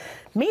scheduled.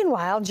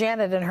 Meanwhile,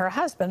 Janet and her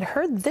husband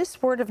heard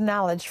this word of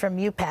knowledge from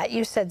you, Pat.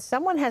 You said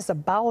someone has a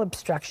bowel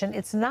obstruction.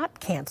 It's not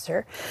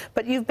cancer,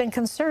 but you've been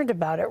concerned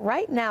about it.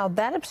 Right now,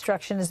 that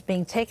obstruction is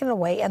being taken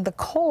away, and the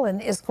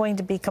colon is going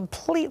to be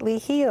completely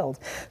healed.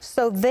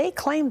 So they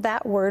claimed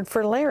that word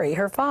for Larry,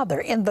 her father.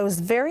 In those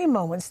very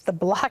moments, the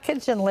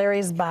blockage in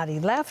Larry's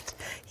body left.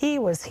 He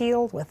was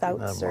healed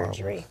without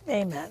surgery.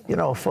 Amen. You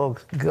know,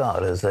 folks,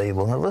 God is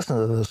able. Now listen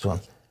to this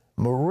one.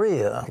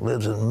 Maria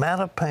lives in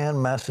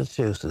Mattapan,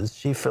 Massachusetts.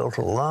 She felt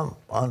a lump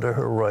under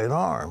her right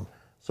arm,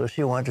 so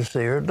she went to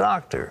see her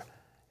doctor.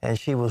 And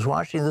she was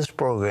watching this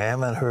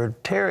program and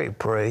heard Terry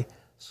pray,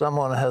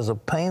 someone has a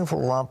painful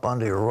lump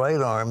under your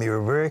right arm.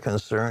 You're very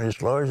concerned.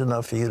 It's large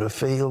enough for you to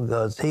feel.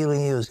 God's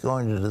healing you is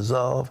going to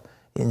dissolve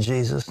in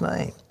Jesus'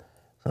 name.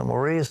 So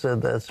Maria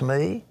said, that's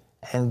me.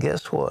 And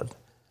guess what?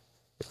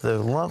 The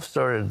lump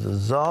started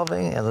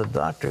dissolving, and the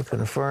doctor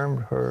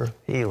confirmed her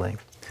healing.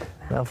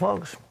 Now,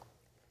 folks,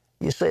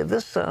 you say,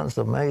 this sounds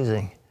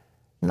amazing.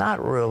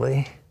 Not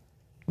really.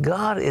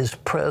 God is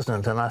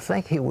present, and I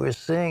think we're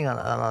seeing an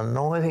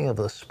anointing of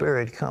the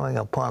Spirit coming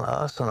upon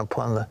us and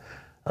upon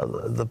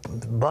the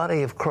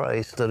body of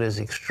Christ that is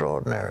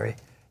extraordinary.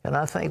 And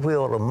I think we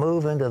ought to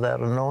move into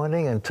that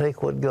anointing and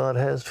take what God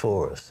has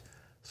for us.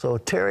 So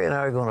Terry and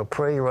I are going to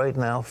pray right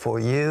now for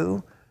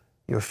you,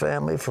 your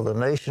family, for the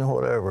nation,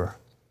 whatever.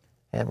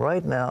 And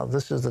right now,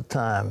 this is the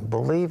time.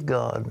 Believe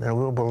God, and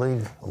we'll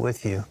believe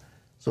with you.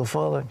 So,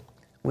 Father,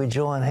 we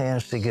join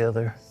hands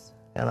together,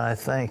 and I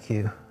thank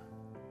you.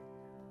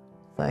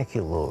 Thank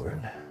you,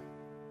 Lord.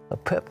 A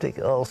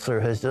peptic ulcer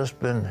has just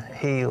been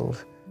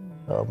healed.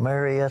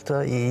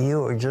 Marietta,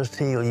 you are just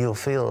healed. You'll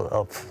feel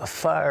a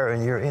fire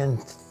in your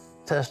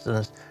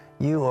intestines.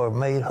 You are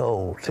made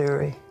whole.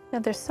 Terry? Now,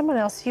 there's someone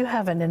else. You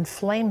have an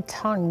inflamed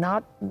tongue,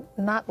 not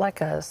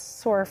like a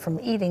sore from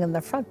eating in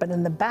the front, but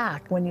in the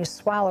back. When you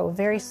swallow,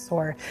 very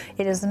sore.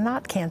 It is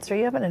not cancer.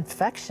 You have an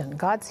infection.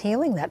 God's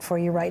healing that for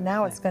you right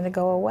now. It's going to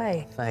go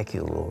away. Thank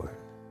you, Lord.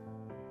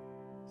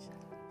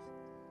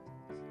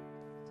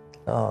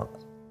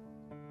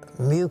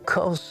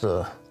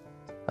 Mucosa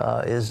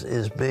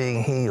is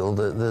being healed.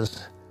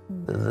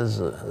 There's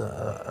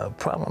a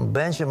problem.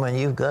 Benjamin,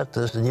 you've got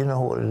this, and you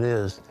know what it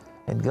is.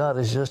 And God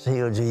has just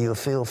healed you. You'll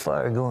feel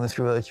fire going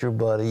throughout your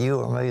body.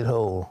 You are made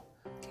whole.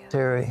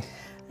 Terry?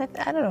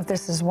 I don't know if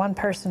this is one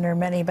person or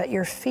many, but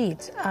your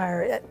feet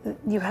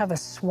you have a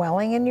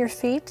swelling in your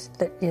feet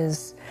that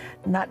is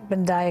not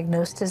been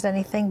diagnosed as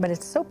anything, but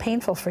it's so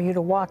painful for you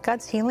to walk.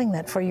 God's healing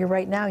that for you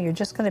right now. You're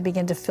just going to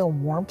begin to feel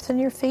warmth in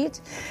your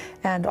feet,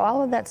 and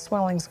all of that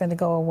swelling is going to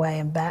go away,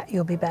 and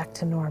you'll be back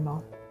to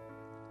normal.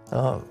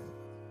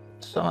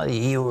 Somebody,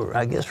 you were,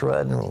 I guess,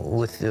 riding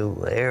with the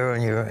air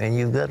and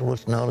you've got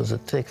what's known as a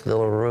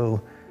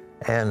tic-de-la-rue,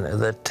 and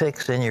the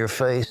tick's in your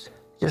face.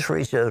 Just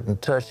reach out and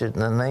touch it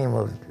in the name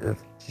of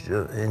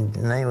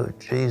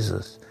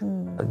Jesus.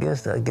 I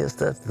guess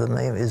that's the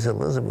name is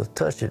Elizabeth.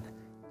 Touch it.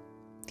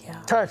 Yeah.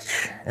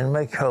 Touch and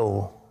make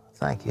whole.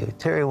 Thank you.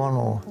 Terry, one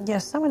more.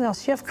 Yes, someone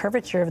else. You have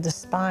curvature of the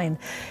spine.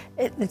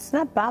 It's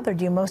not bothered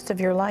you most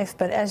of your life,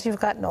 but as you've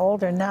gotten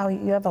older, now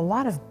you have a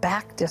lot of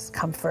back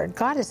discomfort.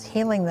 God is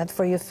healing that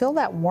for you. Feel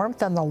that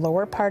warmth on the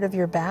lower part of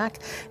your back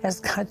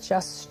as God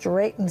just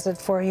straightens it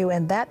for you,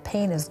 and that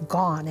pain is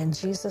gone in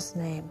Jesus'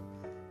 name.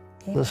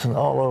 Amen. Listen,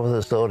 all over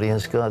this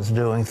audience, God's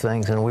doing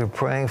things, and we're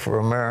praying for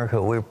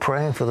America. We're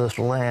praying for this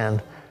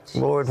land.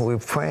 Lord, we're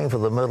praying for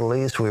the Middle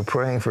East. We're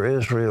praying for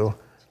Israel.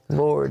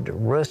 Lord,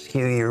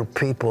 rescue your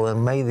people,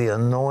 and may the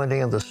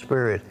anointing of the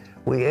Spirit.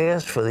 We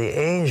ask for the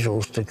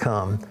angels to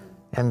come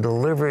and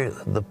deliver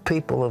the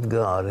people of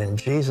God. In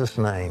Jesus'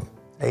 name,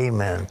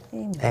 amen,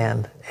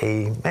 and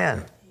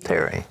amen.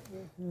 Terry.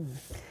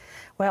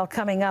 Well,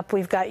 coming up,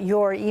 we've got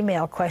your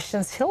email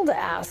questions. Hilda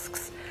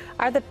asks,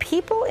 are the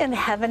people in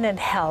heaven and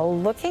hell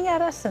looking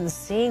at us and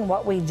seeing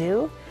what we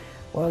do?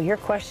 Well, your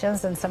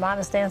questions and some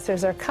honest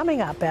answers are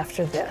coming up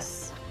after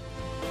this.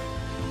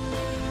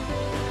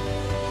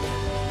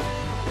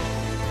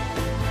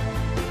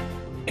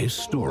 His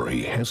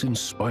story has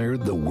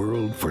inspired the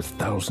world for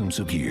thousands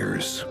of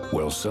years,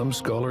 while some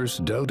scholars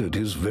doubted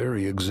his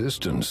very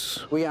existence.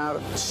 We are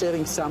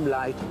shedding some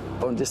light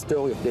on the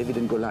story of David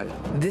and Goliath.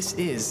 This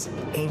is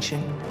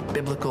ancient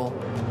biblical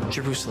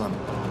Jerusalem.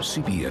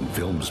 CBN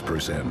Films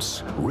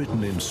presents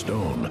Written in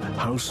Stone,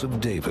 House of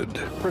David.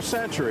 For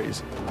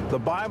centuries, the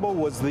Bible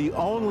was the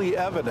only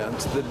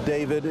evidence that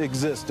David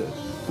existed.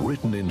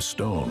 Written in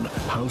Stone,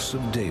 House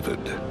of David.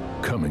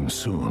 Coming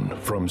soon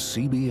from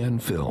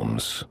CBN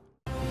Films.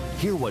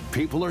 Hear what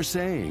people are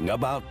saying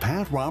about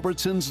Pat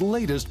Robertson's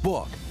latest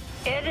book.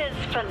 It is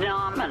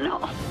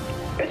phenomenal.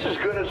 It's as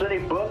good as any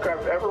book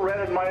I've ever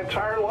read in my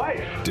entire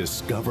life.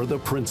 Discover the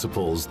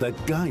principles that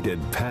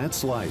guided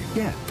Pat's life.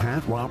 Get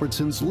Pat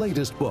Robertson's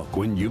latest book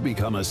when you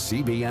become a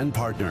CBN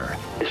partner.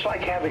 It's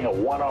like having a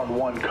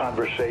one-on-one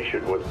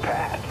conversation with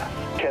Pat.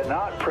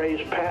 Cannot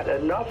praise Pat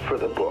enough for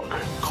the book.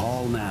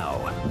 Call now,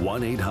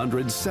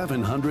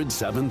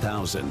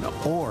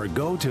 1-800-700-7000, or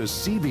go to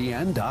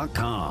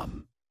CBN.com.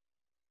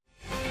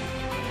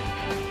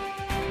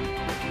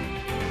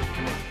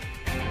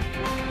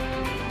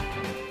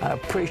 I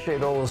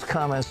appreciate all those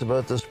comments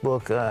about this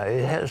book.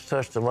 It has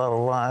touched a lot of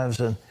lives,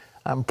 and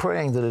I'm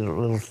praying that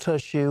it'll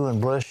touch you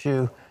and bless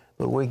you.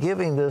 But we're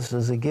giving this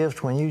as a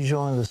gift when you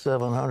join the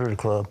 700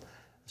 Club.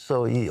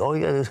 So all you got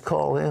to do is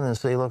call in and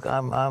say, look,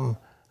 I'm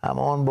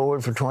on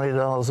board for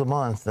 $20 a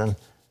month, and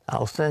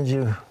I'll send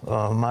you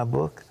my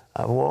book,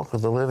 I Walk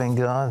with the Living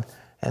God,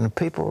 and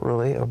people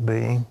really are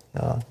being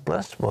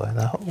blessed by it,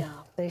 I hope. Yeah.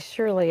 They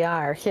surely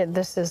are. Here,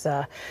 this is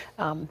a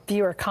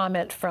viewer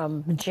comment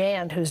from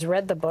Jan, who's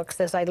read the book,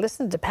 says, I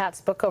listened to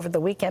Pat's book over the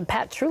weekend.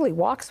 Pat truly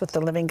walks with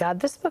the living God.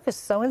 This book is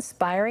so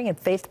inspiring and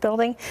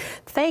faith-building.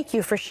 Thank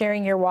you for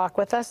sharing your walk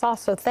with us.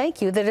 Also, thank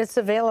you that it's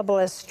available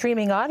as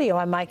streaming audio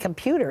on my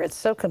computer. It's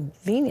so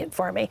convenient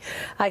for me.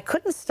 I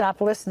couldn't stop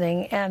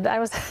listening, and I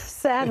was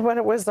sad when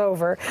it was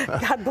over.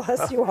 God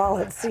bless you all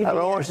at CBN. I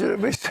don't want you to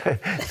be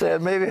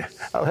sad. Maybe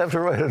I'll have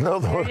to write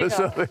another one or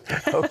something.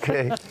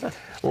 Okay.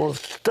 Well,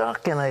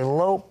 stuck in a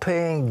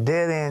low-paying,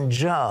 dead-end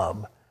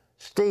job,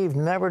 Steve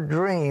never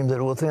dreamed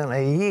that within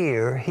a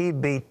year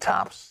he'd be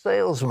top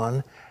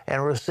salesman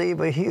and receive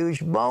a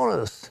huge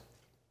bonus.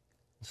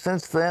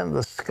 Since then,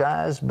 the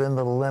sky's been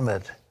the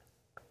limit.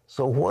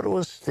 So what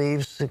was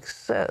Steve's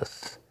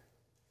success?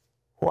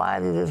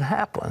 Why did it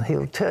happen?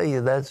 He'll tell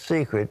you that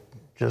secret.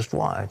 Just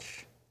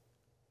watch.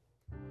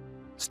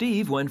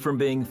 Steve went from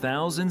being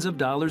thousands of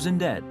dollars in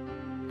debt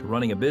to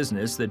running a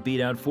business that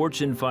beat out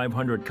Fortune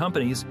 500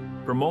 companies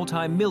for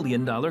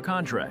multi-million-dollar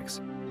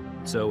contracts.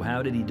 So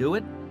how did he do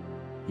it?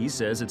 He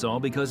says it's all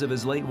because of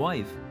his late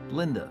wife,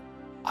 Linda.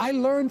 I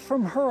learned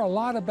from her a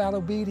lot about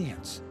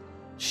obedience.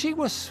 She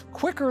was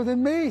quicker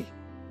than me.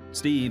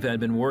 Steve had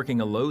been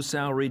working a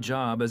low-salary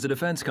job as a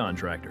defense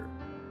contractor.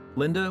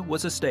 Linda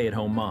was a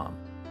stay-at-home mom.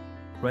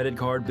 Credit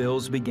card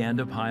bills began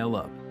to pile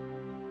up.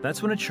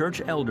 That's when a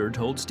church elder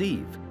told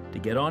Steve to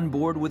get on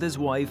board with his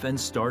wife and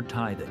start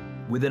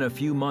tithing. Within a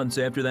few months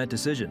after that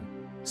decision,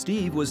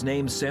 Steve was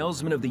named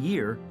Salesman of the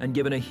Year and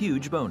given a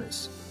huge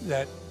bonus.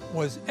 That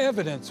was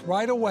evidence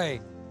right away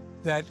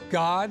that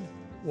God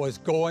was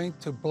going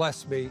to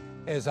bless me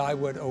as I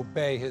would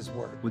obey his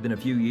word. Within a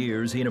few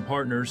years, he and a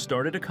partner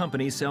started a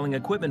company selling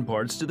equipment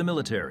parts to the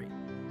military.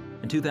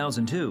 In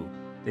 2002,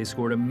 they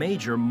scored a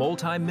major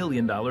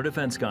multi-million-dollar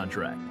defense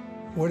contract.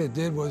 What it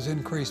did was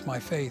increase my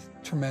faith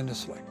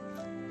tremendously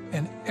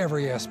in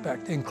every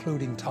aspect,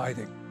 including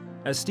tithing.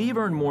 As Steve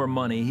earned more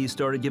money, he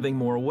started giving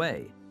more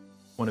away.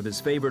 One of his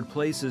favorite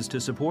places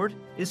to support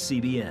is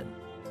CBN.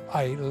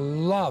 I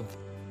love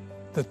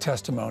the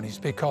testimonies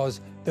because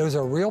those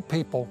are real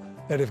people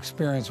that have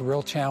experienced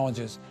real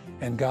challenges,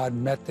 and God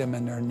met them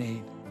in their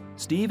need.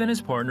 Steve and his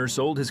partner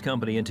sold his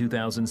company in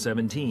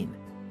 2017,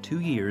 2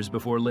 years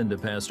before Linda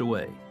passed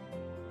away.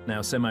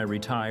 Now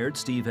semi-retired,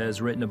 Steve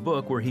has written a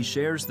book where he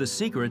shares the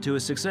secret to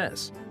his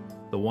success,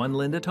 the one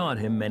Linda taught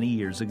him many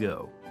years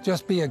ago.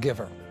 Just be a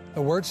giver.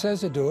 The word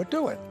says to do it,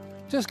 do it.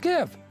 Just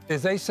give.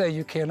 As they say,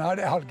 you cannot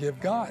outgive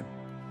God.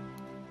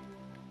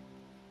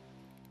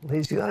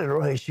 He's got it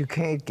right. You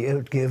can't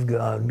give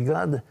God.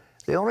 God,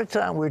 the only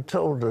time we're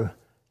told to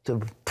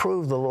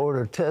prove the Lord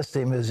or test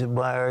him is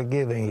by our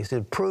giving. He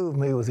said, prove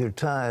me with your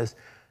tithes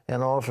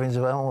and offerings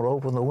if I won't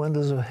open the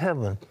windows of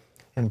heaven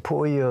and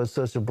pour you out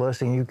such a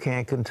blessing you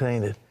can't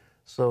contain it.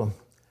 So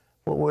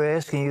what we're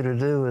asking you to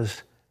do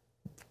is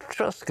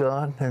trust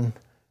God and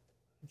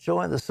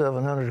join the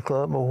 700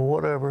 Club or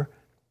whatever,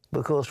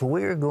 because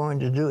we're going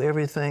to do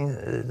everything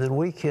that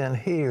we can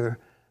here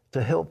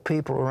to help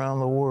people around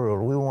the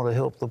world. We want to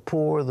help the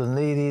poor, the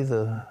needy,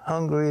 the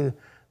hungry,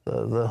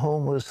 the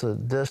homeless, the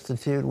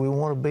destitute. We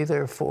want to be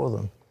there for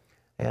them.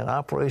 And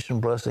Operation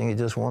Blessing is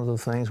just one of the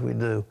things we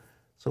do.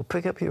 So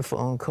pick up your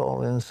phone,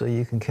 call in so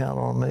you can count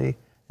on me.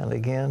 And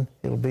again,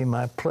 it'll be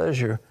my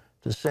pleasure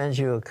to send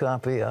you a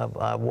copy of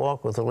I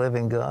Walk with the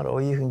Living God,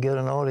 or you can get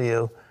an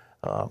audio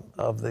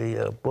of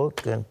the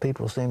book, and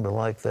people seem to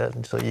like that,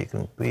 and so you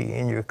can be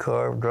in your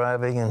car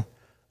driving and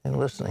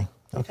listening.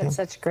 Okay. That's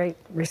such a great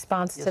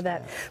response to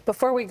that.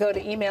 Before we go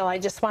to email, I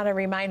just want to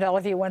remind all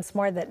of you once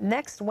more that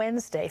next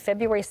Wednesday,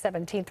 February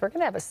 17th, we're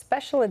going to have a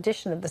special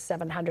edition of the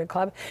 700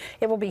 Club.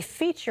 It will be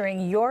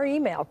featuring your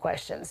email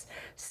questions.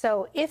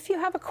 So if you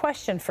have a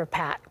question for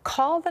Pat,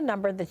 call the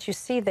number that you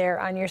see there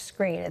on your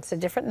screen. It's a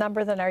different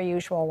number than our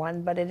usual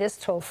one, but it is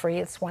toll-free.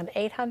 It's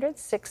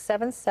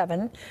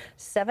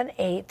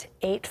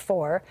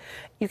 1-800-677-7884.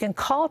 You can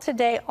call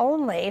today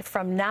only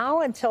from now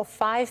until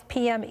 5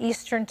 p.m.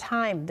 Eastern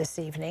Time this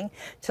evening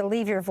to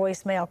leave your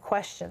voicemail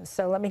questions.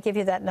 So let me give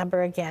you that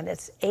number again.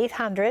 It's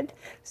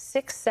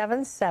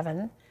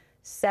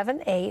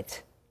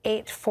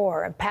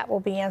 800-677-7884. And Pat will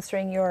be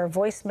answering your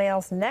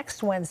voicemails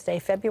next Wednesday,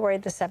 February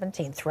the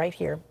 17th, right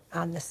here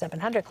on the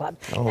 700 Club.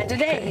 Okay. And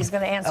today he's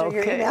going to answer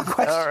your email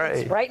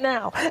questions right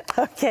now.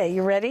 Okay,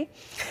 you ready?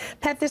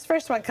 Pat, this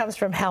first one comes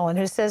from Helen,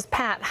 who says,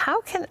 Pat,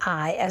 how can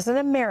I, as an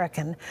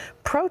American,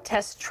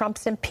 protest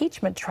Trump's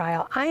impeachment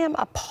trial? I am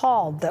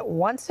appalled that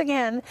once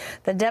again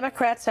the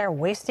Democrats are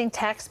wasting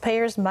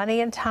taxpayers'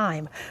 money and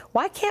time.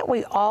 Why can't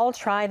we all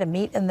try to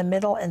meet in the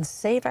middle and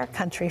save our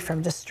country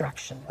from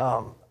destruction?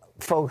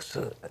 Folks,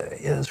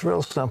 it's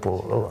real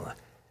simple.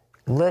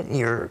 Let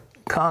your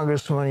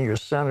congressman, your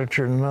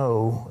senator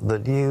know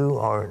that you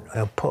are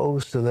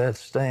opposed to that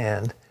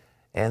stand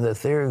and that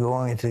they're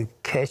going to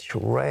catch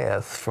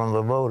wrath from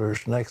the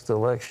voters next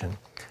election.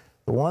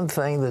 The one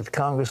thing that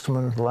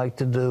congressmen like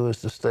to do is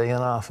to stay in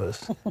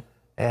office.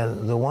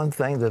 And the one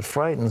thing that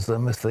frightens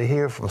them is they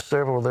hear from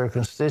several of their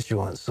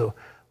constituents. So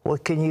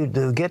what can you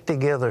do? Get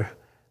together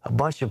a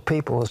bunch of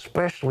people,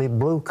 especially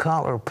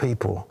blue-collar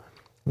people,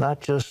 not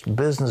just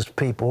business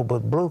people,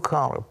 but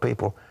blue-collar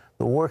people,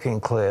 the working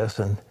class,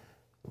 and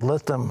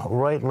let them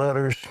write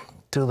letters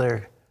to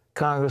their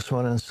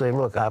congressman and say,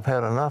 look, I've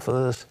had enough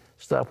of this.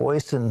 Stop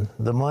wasting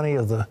the money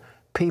of the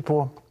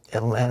people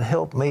and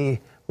help me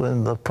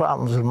with the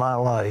problems of my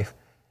life.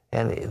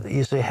 And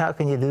you say, how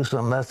can you do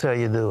something? That's how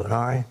you do it,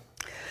 all right?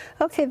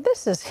 Okay,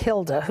 this is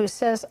Hilda, who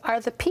says, are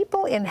the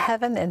people in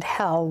heaven and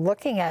hell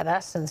looking at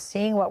us and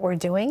seeing what we're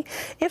doing?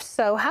 If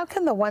so, how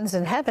can the ones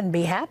in heaven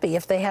be happy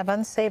if they have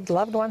unsaved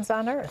loved ones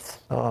on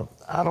earth?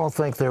 I don't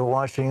think they're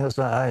watching us.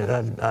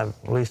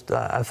 At least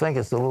I think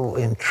it's a little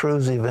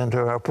intrusive into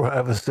our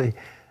privacy.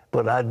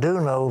 But I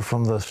do know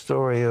from the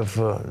story of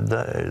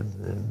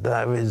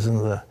Dives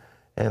and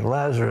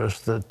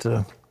Lazarus that,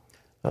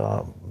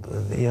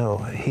 you know,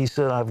 he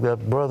said, I've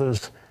got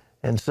brothers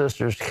and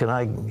sisters, can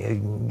I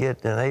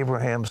get, and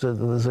Abraham said,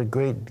 there's a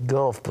great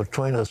gulf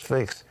between us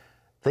fixed.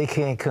 They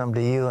can't come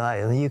to you,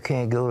 and you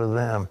can't go to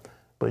them.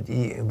 But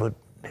he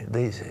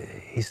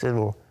said,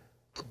 well,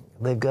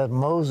 they've got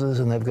Moses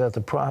and they've got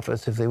the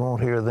prophets. If they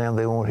won't hear them,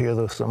 they won't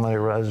hear somebody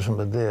rises from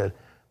the dead.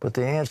 But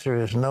the answer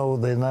is no,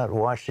 they're not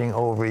watching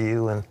over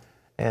you.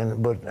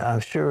 But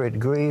I'm sure it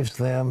grieves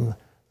them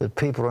that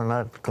people are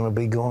not going to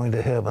be going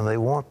to heaven. They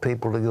want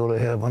people to go to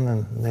heaven,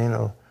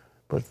 and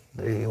but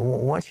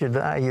once you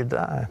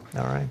die,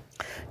 all right?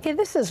 Okay,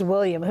 this is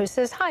William, who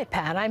says, hi,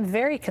 Pat. I'm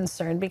very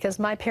concerned because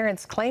my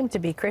parents claim to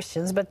be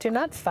Christians but do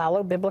not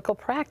follow biblical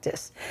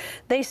practice.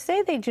 They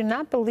say they do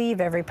not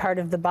believe every part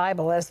of the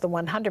Bible as the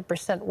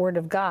 100% Word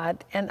of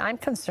God, and I'm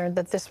concerned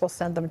that this will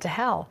send them to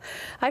hell.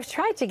 I've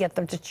tried to get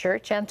them to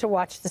church and to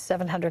watch the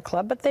 700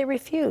 Club, but they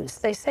refuse.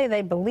 They say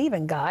they believe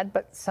in God,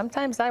 but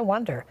sometimes I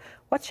wonder,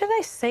 what should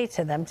I say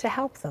to them to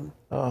help them?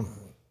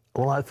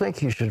 Well, I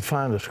think you should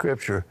find a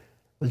scripture.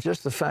 But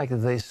just the fact that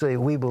they say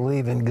we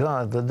believe in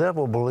God, the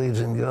devil believes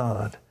in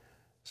God.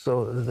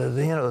 So,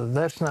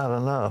 that's not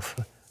enough.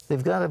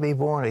 They've got to be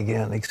born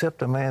again.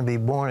 Except a man be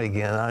born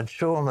again. I'd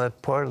show them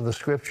that part of the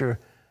scripture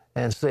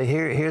and say,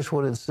 here's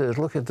what it says.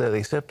 Look at that.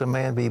 Except a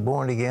man be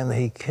born again,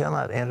 he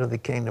cannot enter the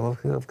kingdom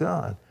of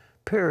God,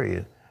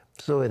 period.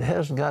 So it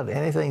hasn't got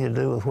anything to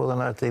do with whether or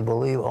not they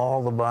believe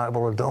all the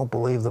Bible or don't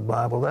believe the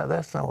Bible.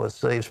 That's not what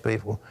saves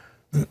people.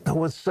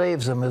 What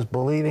saves them is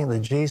believing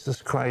that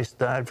Jesus Christ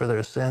died for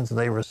their sins and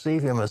they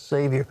receive him as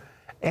Savior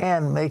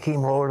and make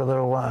him Lord of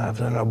their lives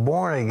and are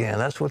born again.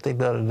 That's what they've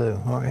got to do,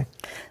 all right?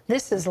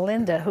 This is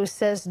Linda, who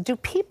says, do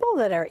people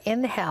that are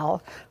in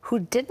hell who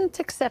didn't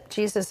accept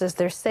Jesus as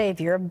their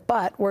Savior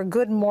but were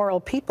good moral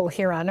people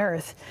here on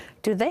earth,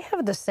 do they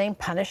have the same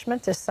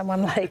punishment as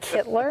someone like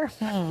Hitler?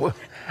 Well,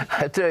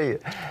 I tell you,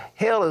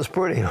 hell is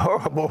pretty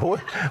horrible,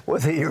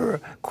 whether you're a,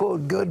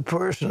 quote, good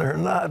person or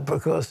not,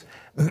 because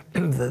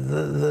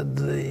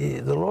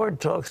the Lord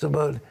talks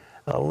about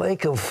a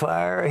lake of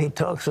fire. He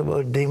talks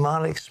about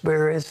demonic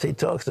spirits. He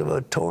talks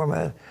about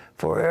torment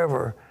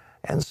forever.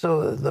 And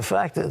so the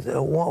fact that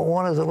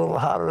one is a little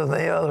hotter than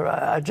the other,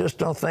 I just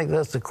don't think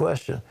that's the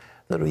question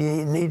that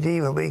we need to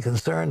even be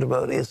concerned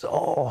about. It's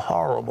all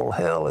horrible.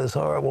 Hell is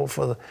horrible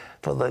for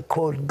the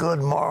quote, good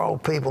moral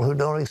people who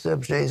don't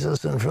accept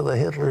Jesus and for the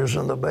Hitlers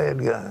and the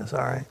bad guys,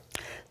 all right?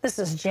 This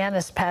is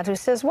Janice, Pat, who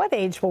says, what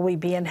age will we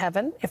be in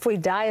heaven? If we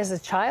die as a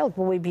child,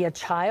 will we be a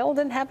child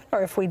in heaven?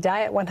 Or if we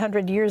die at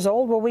 100 years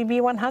old, will we be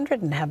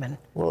 100 in heaven?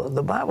 Well,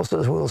 the Bible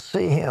says we'll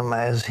see him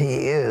as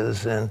he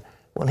is. And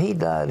when he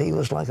died, he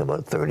was like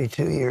about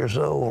 32 years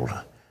old.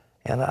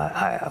 And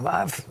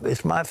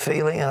it's my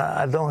feeling, and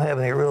I don't have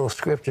any real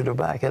scripture to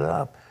back it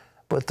up,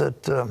 but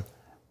that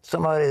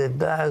somebody that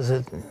dies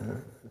at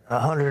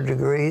 100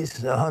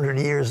 degrees, 100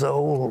 years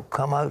old, will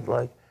come out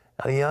like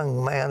a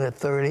young man at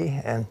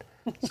 30, and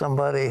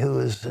somebody who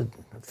is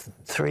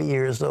 3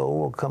 years old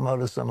will come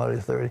out as somebody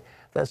 30.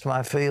 That's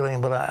my feeling,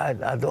 but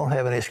I don't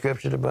have any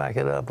scripture to back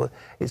it up. But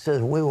it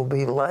says we will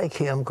be like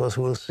him because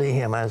we'll see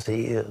him as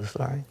he is.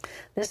 All right.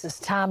 This is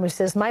Tom, who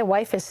says, my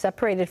wife is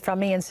separated from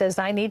me and says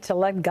I need to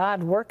let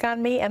God work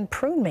on me and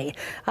prune me.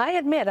 I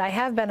admit I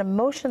have been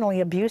emotionally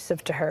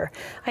abusive to her.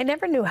 I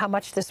never knew how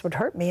much this would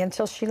hurt me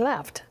until she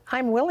left.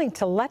 I'm willing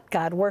to let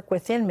God work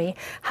within me.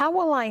 How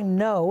will I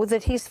know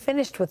that he's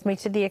finished with me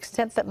to the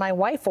extent that my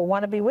wife will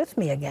want to be with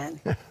me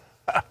again?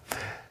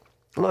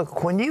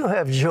 Look, when you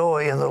have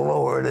joy in the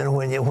Lord and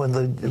when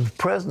the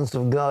presence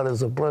of God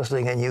is a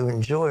blessing and you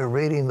enjoy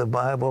reading the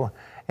Bible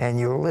and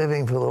you're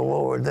living for the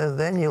Lord,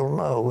 then you'll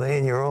know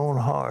in your own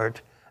heart.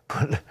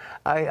 But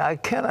I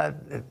cannot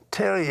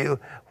tell you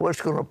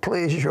what's going to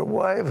please your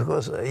wife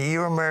because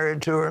you're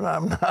married to her and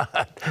I'm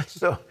not.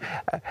 So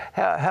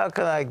how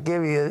can I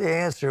give you the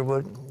answer?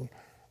 But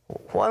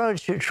why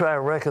don't you try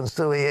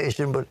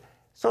reconciliation? But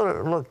sort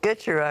of, look,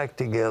 get your act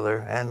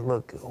together and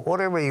look,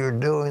 whatever you're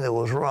doing that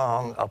was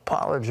wrong,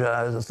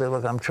 apologize and say,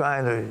 look, I'm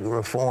trying to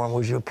reform.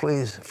 Would you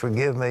please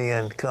forgive me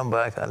and come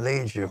back? I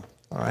need you.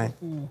 All right.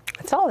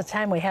 That's all the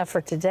time we have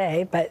for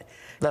today, but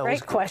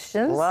great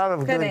questions. A lot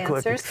of good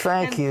answers. Questions.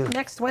 Thank you.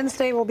 Next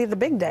Wednesday will be the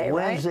big day,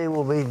 Wednesday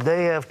will be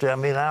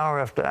hour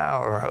after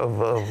hour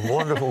of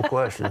wonderful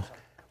questions.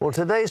 Well,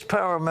 today's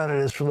Power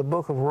Minute is from the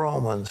book of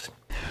Romans.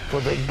 For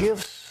the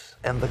gifts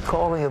and the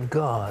calling of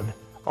God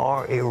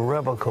are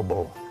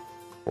irrevocable.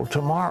 Well,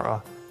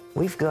 tomorrow,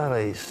 we've got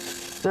a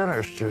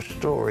sinister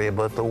story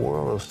about the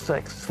world of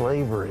sex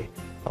slavery.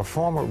 A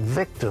former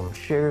victim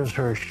shares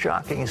her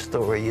shocking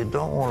story. You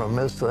don't want to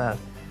miss that.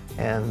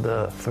 And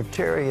for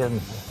Terry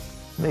and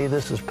me,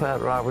 this is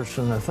Pat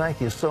Robertson, and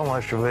thank you so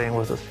much for being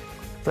with us.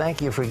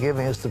 Thank you for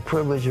giving us the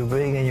privilege of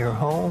being in your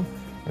home,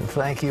 and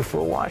thank you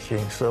for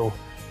watching. So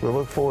we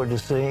look forward to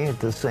seeing you at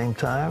the same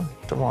time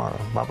tomorrow.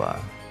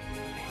 Bye-bye.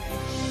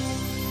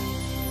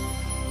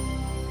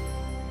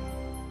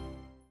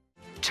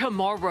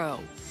 Tomorrow,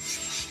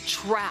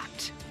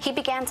 trapped. He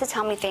began to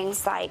tell me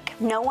things like,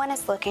 no one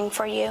is looking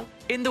for you.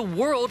 In the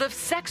world of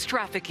sex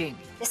trafficking.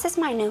 This is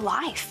my new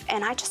life,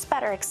 and I just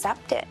better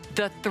accept it.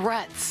 The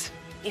threats.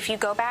 If you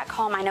go back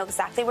home, I know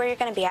exactly where you're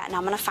going to be at, and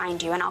I'm going to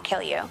find you, and I'll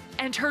kill you.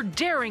 And her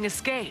daring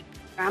escape.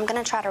 I'm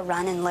going to try to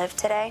run and live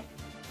today,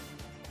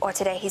 or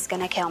today he's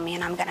going to kill me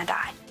and I'm going to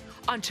die.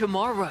 On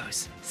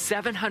tomorrow's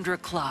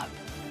 700 Club.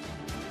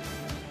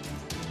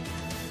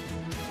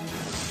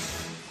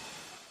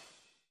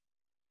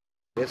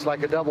 It's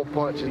like a double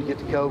punch. You get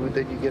the COVID,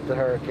 then you get the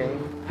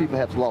hurricane. People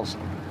have lost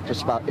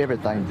just about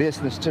everything,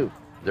 business too.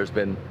 There's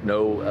been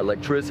no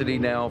electricity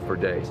now for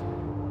days.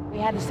 We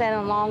had to stand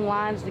in long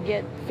lines to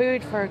get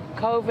food for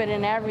COVID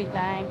and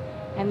everything,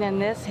 and then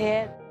this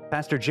hit.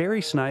 Pastor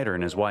Jerry Snyder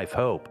and his wife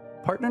Hope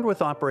partnered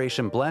with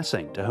Operation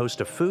Blessing to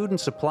host a food and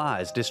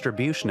supplies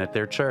distribution at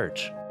their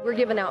church. We're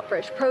giving out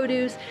fresh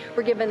produce,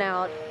 we're giving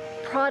out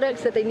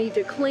products that they need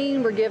to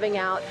clean, we're giving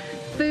out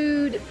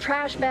food,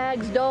 trash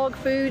bags, dog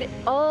food,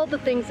 all the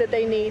things that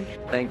they need.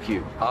 Thank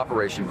you,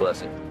 Operation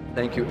Blessing.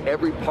 Thank you,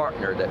 every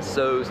partner that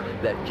sows,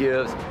 that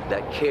gives,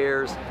 that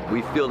cares.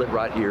 We feel it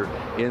right here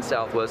in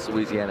Southwest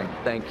Louisiana.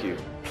 Thank you.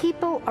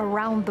 People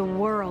around the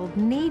world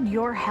need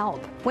your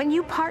help. When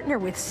you partner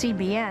with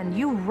CBN,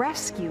 you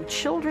rescue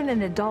children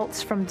and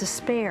adults from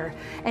despair,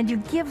 and you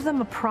give them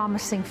a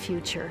promising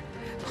future.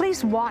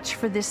 Please watch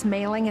for this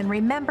mailing and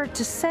remember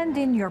to send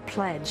in your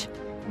pledge.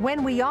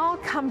 When we all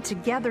come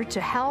together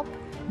to help,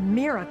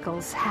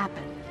 miracles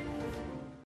happen.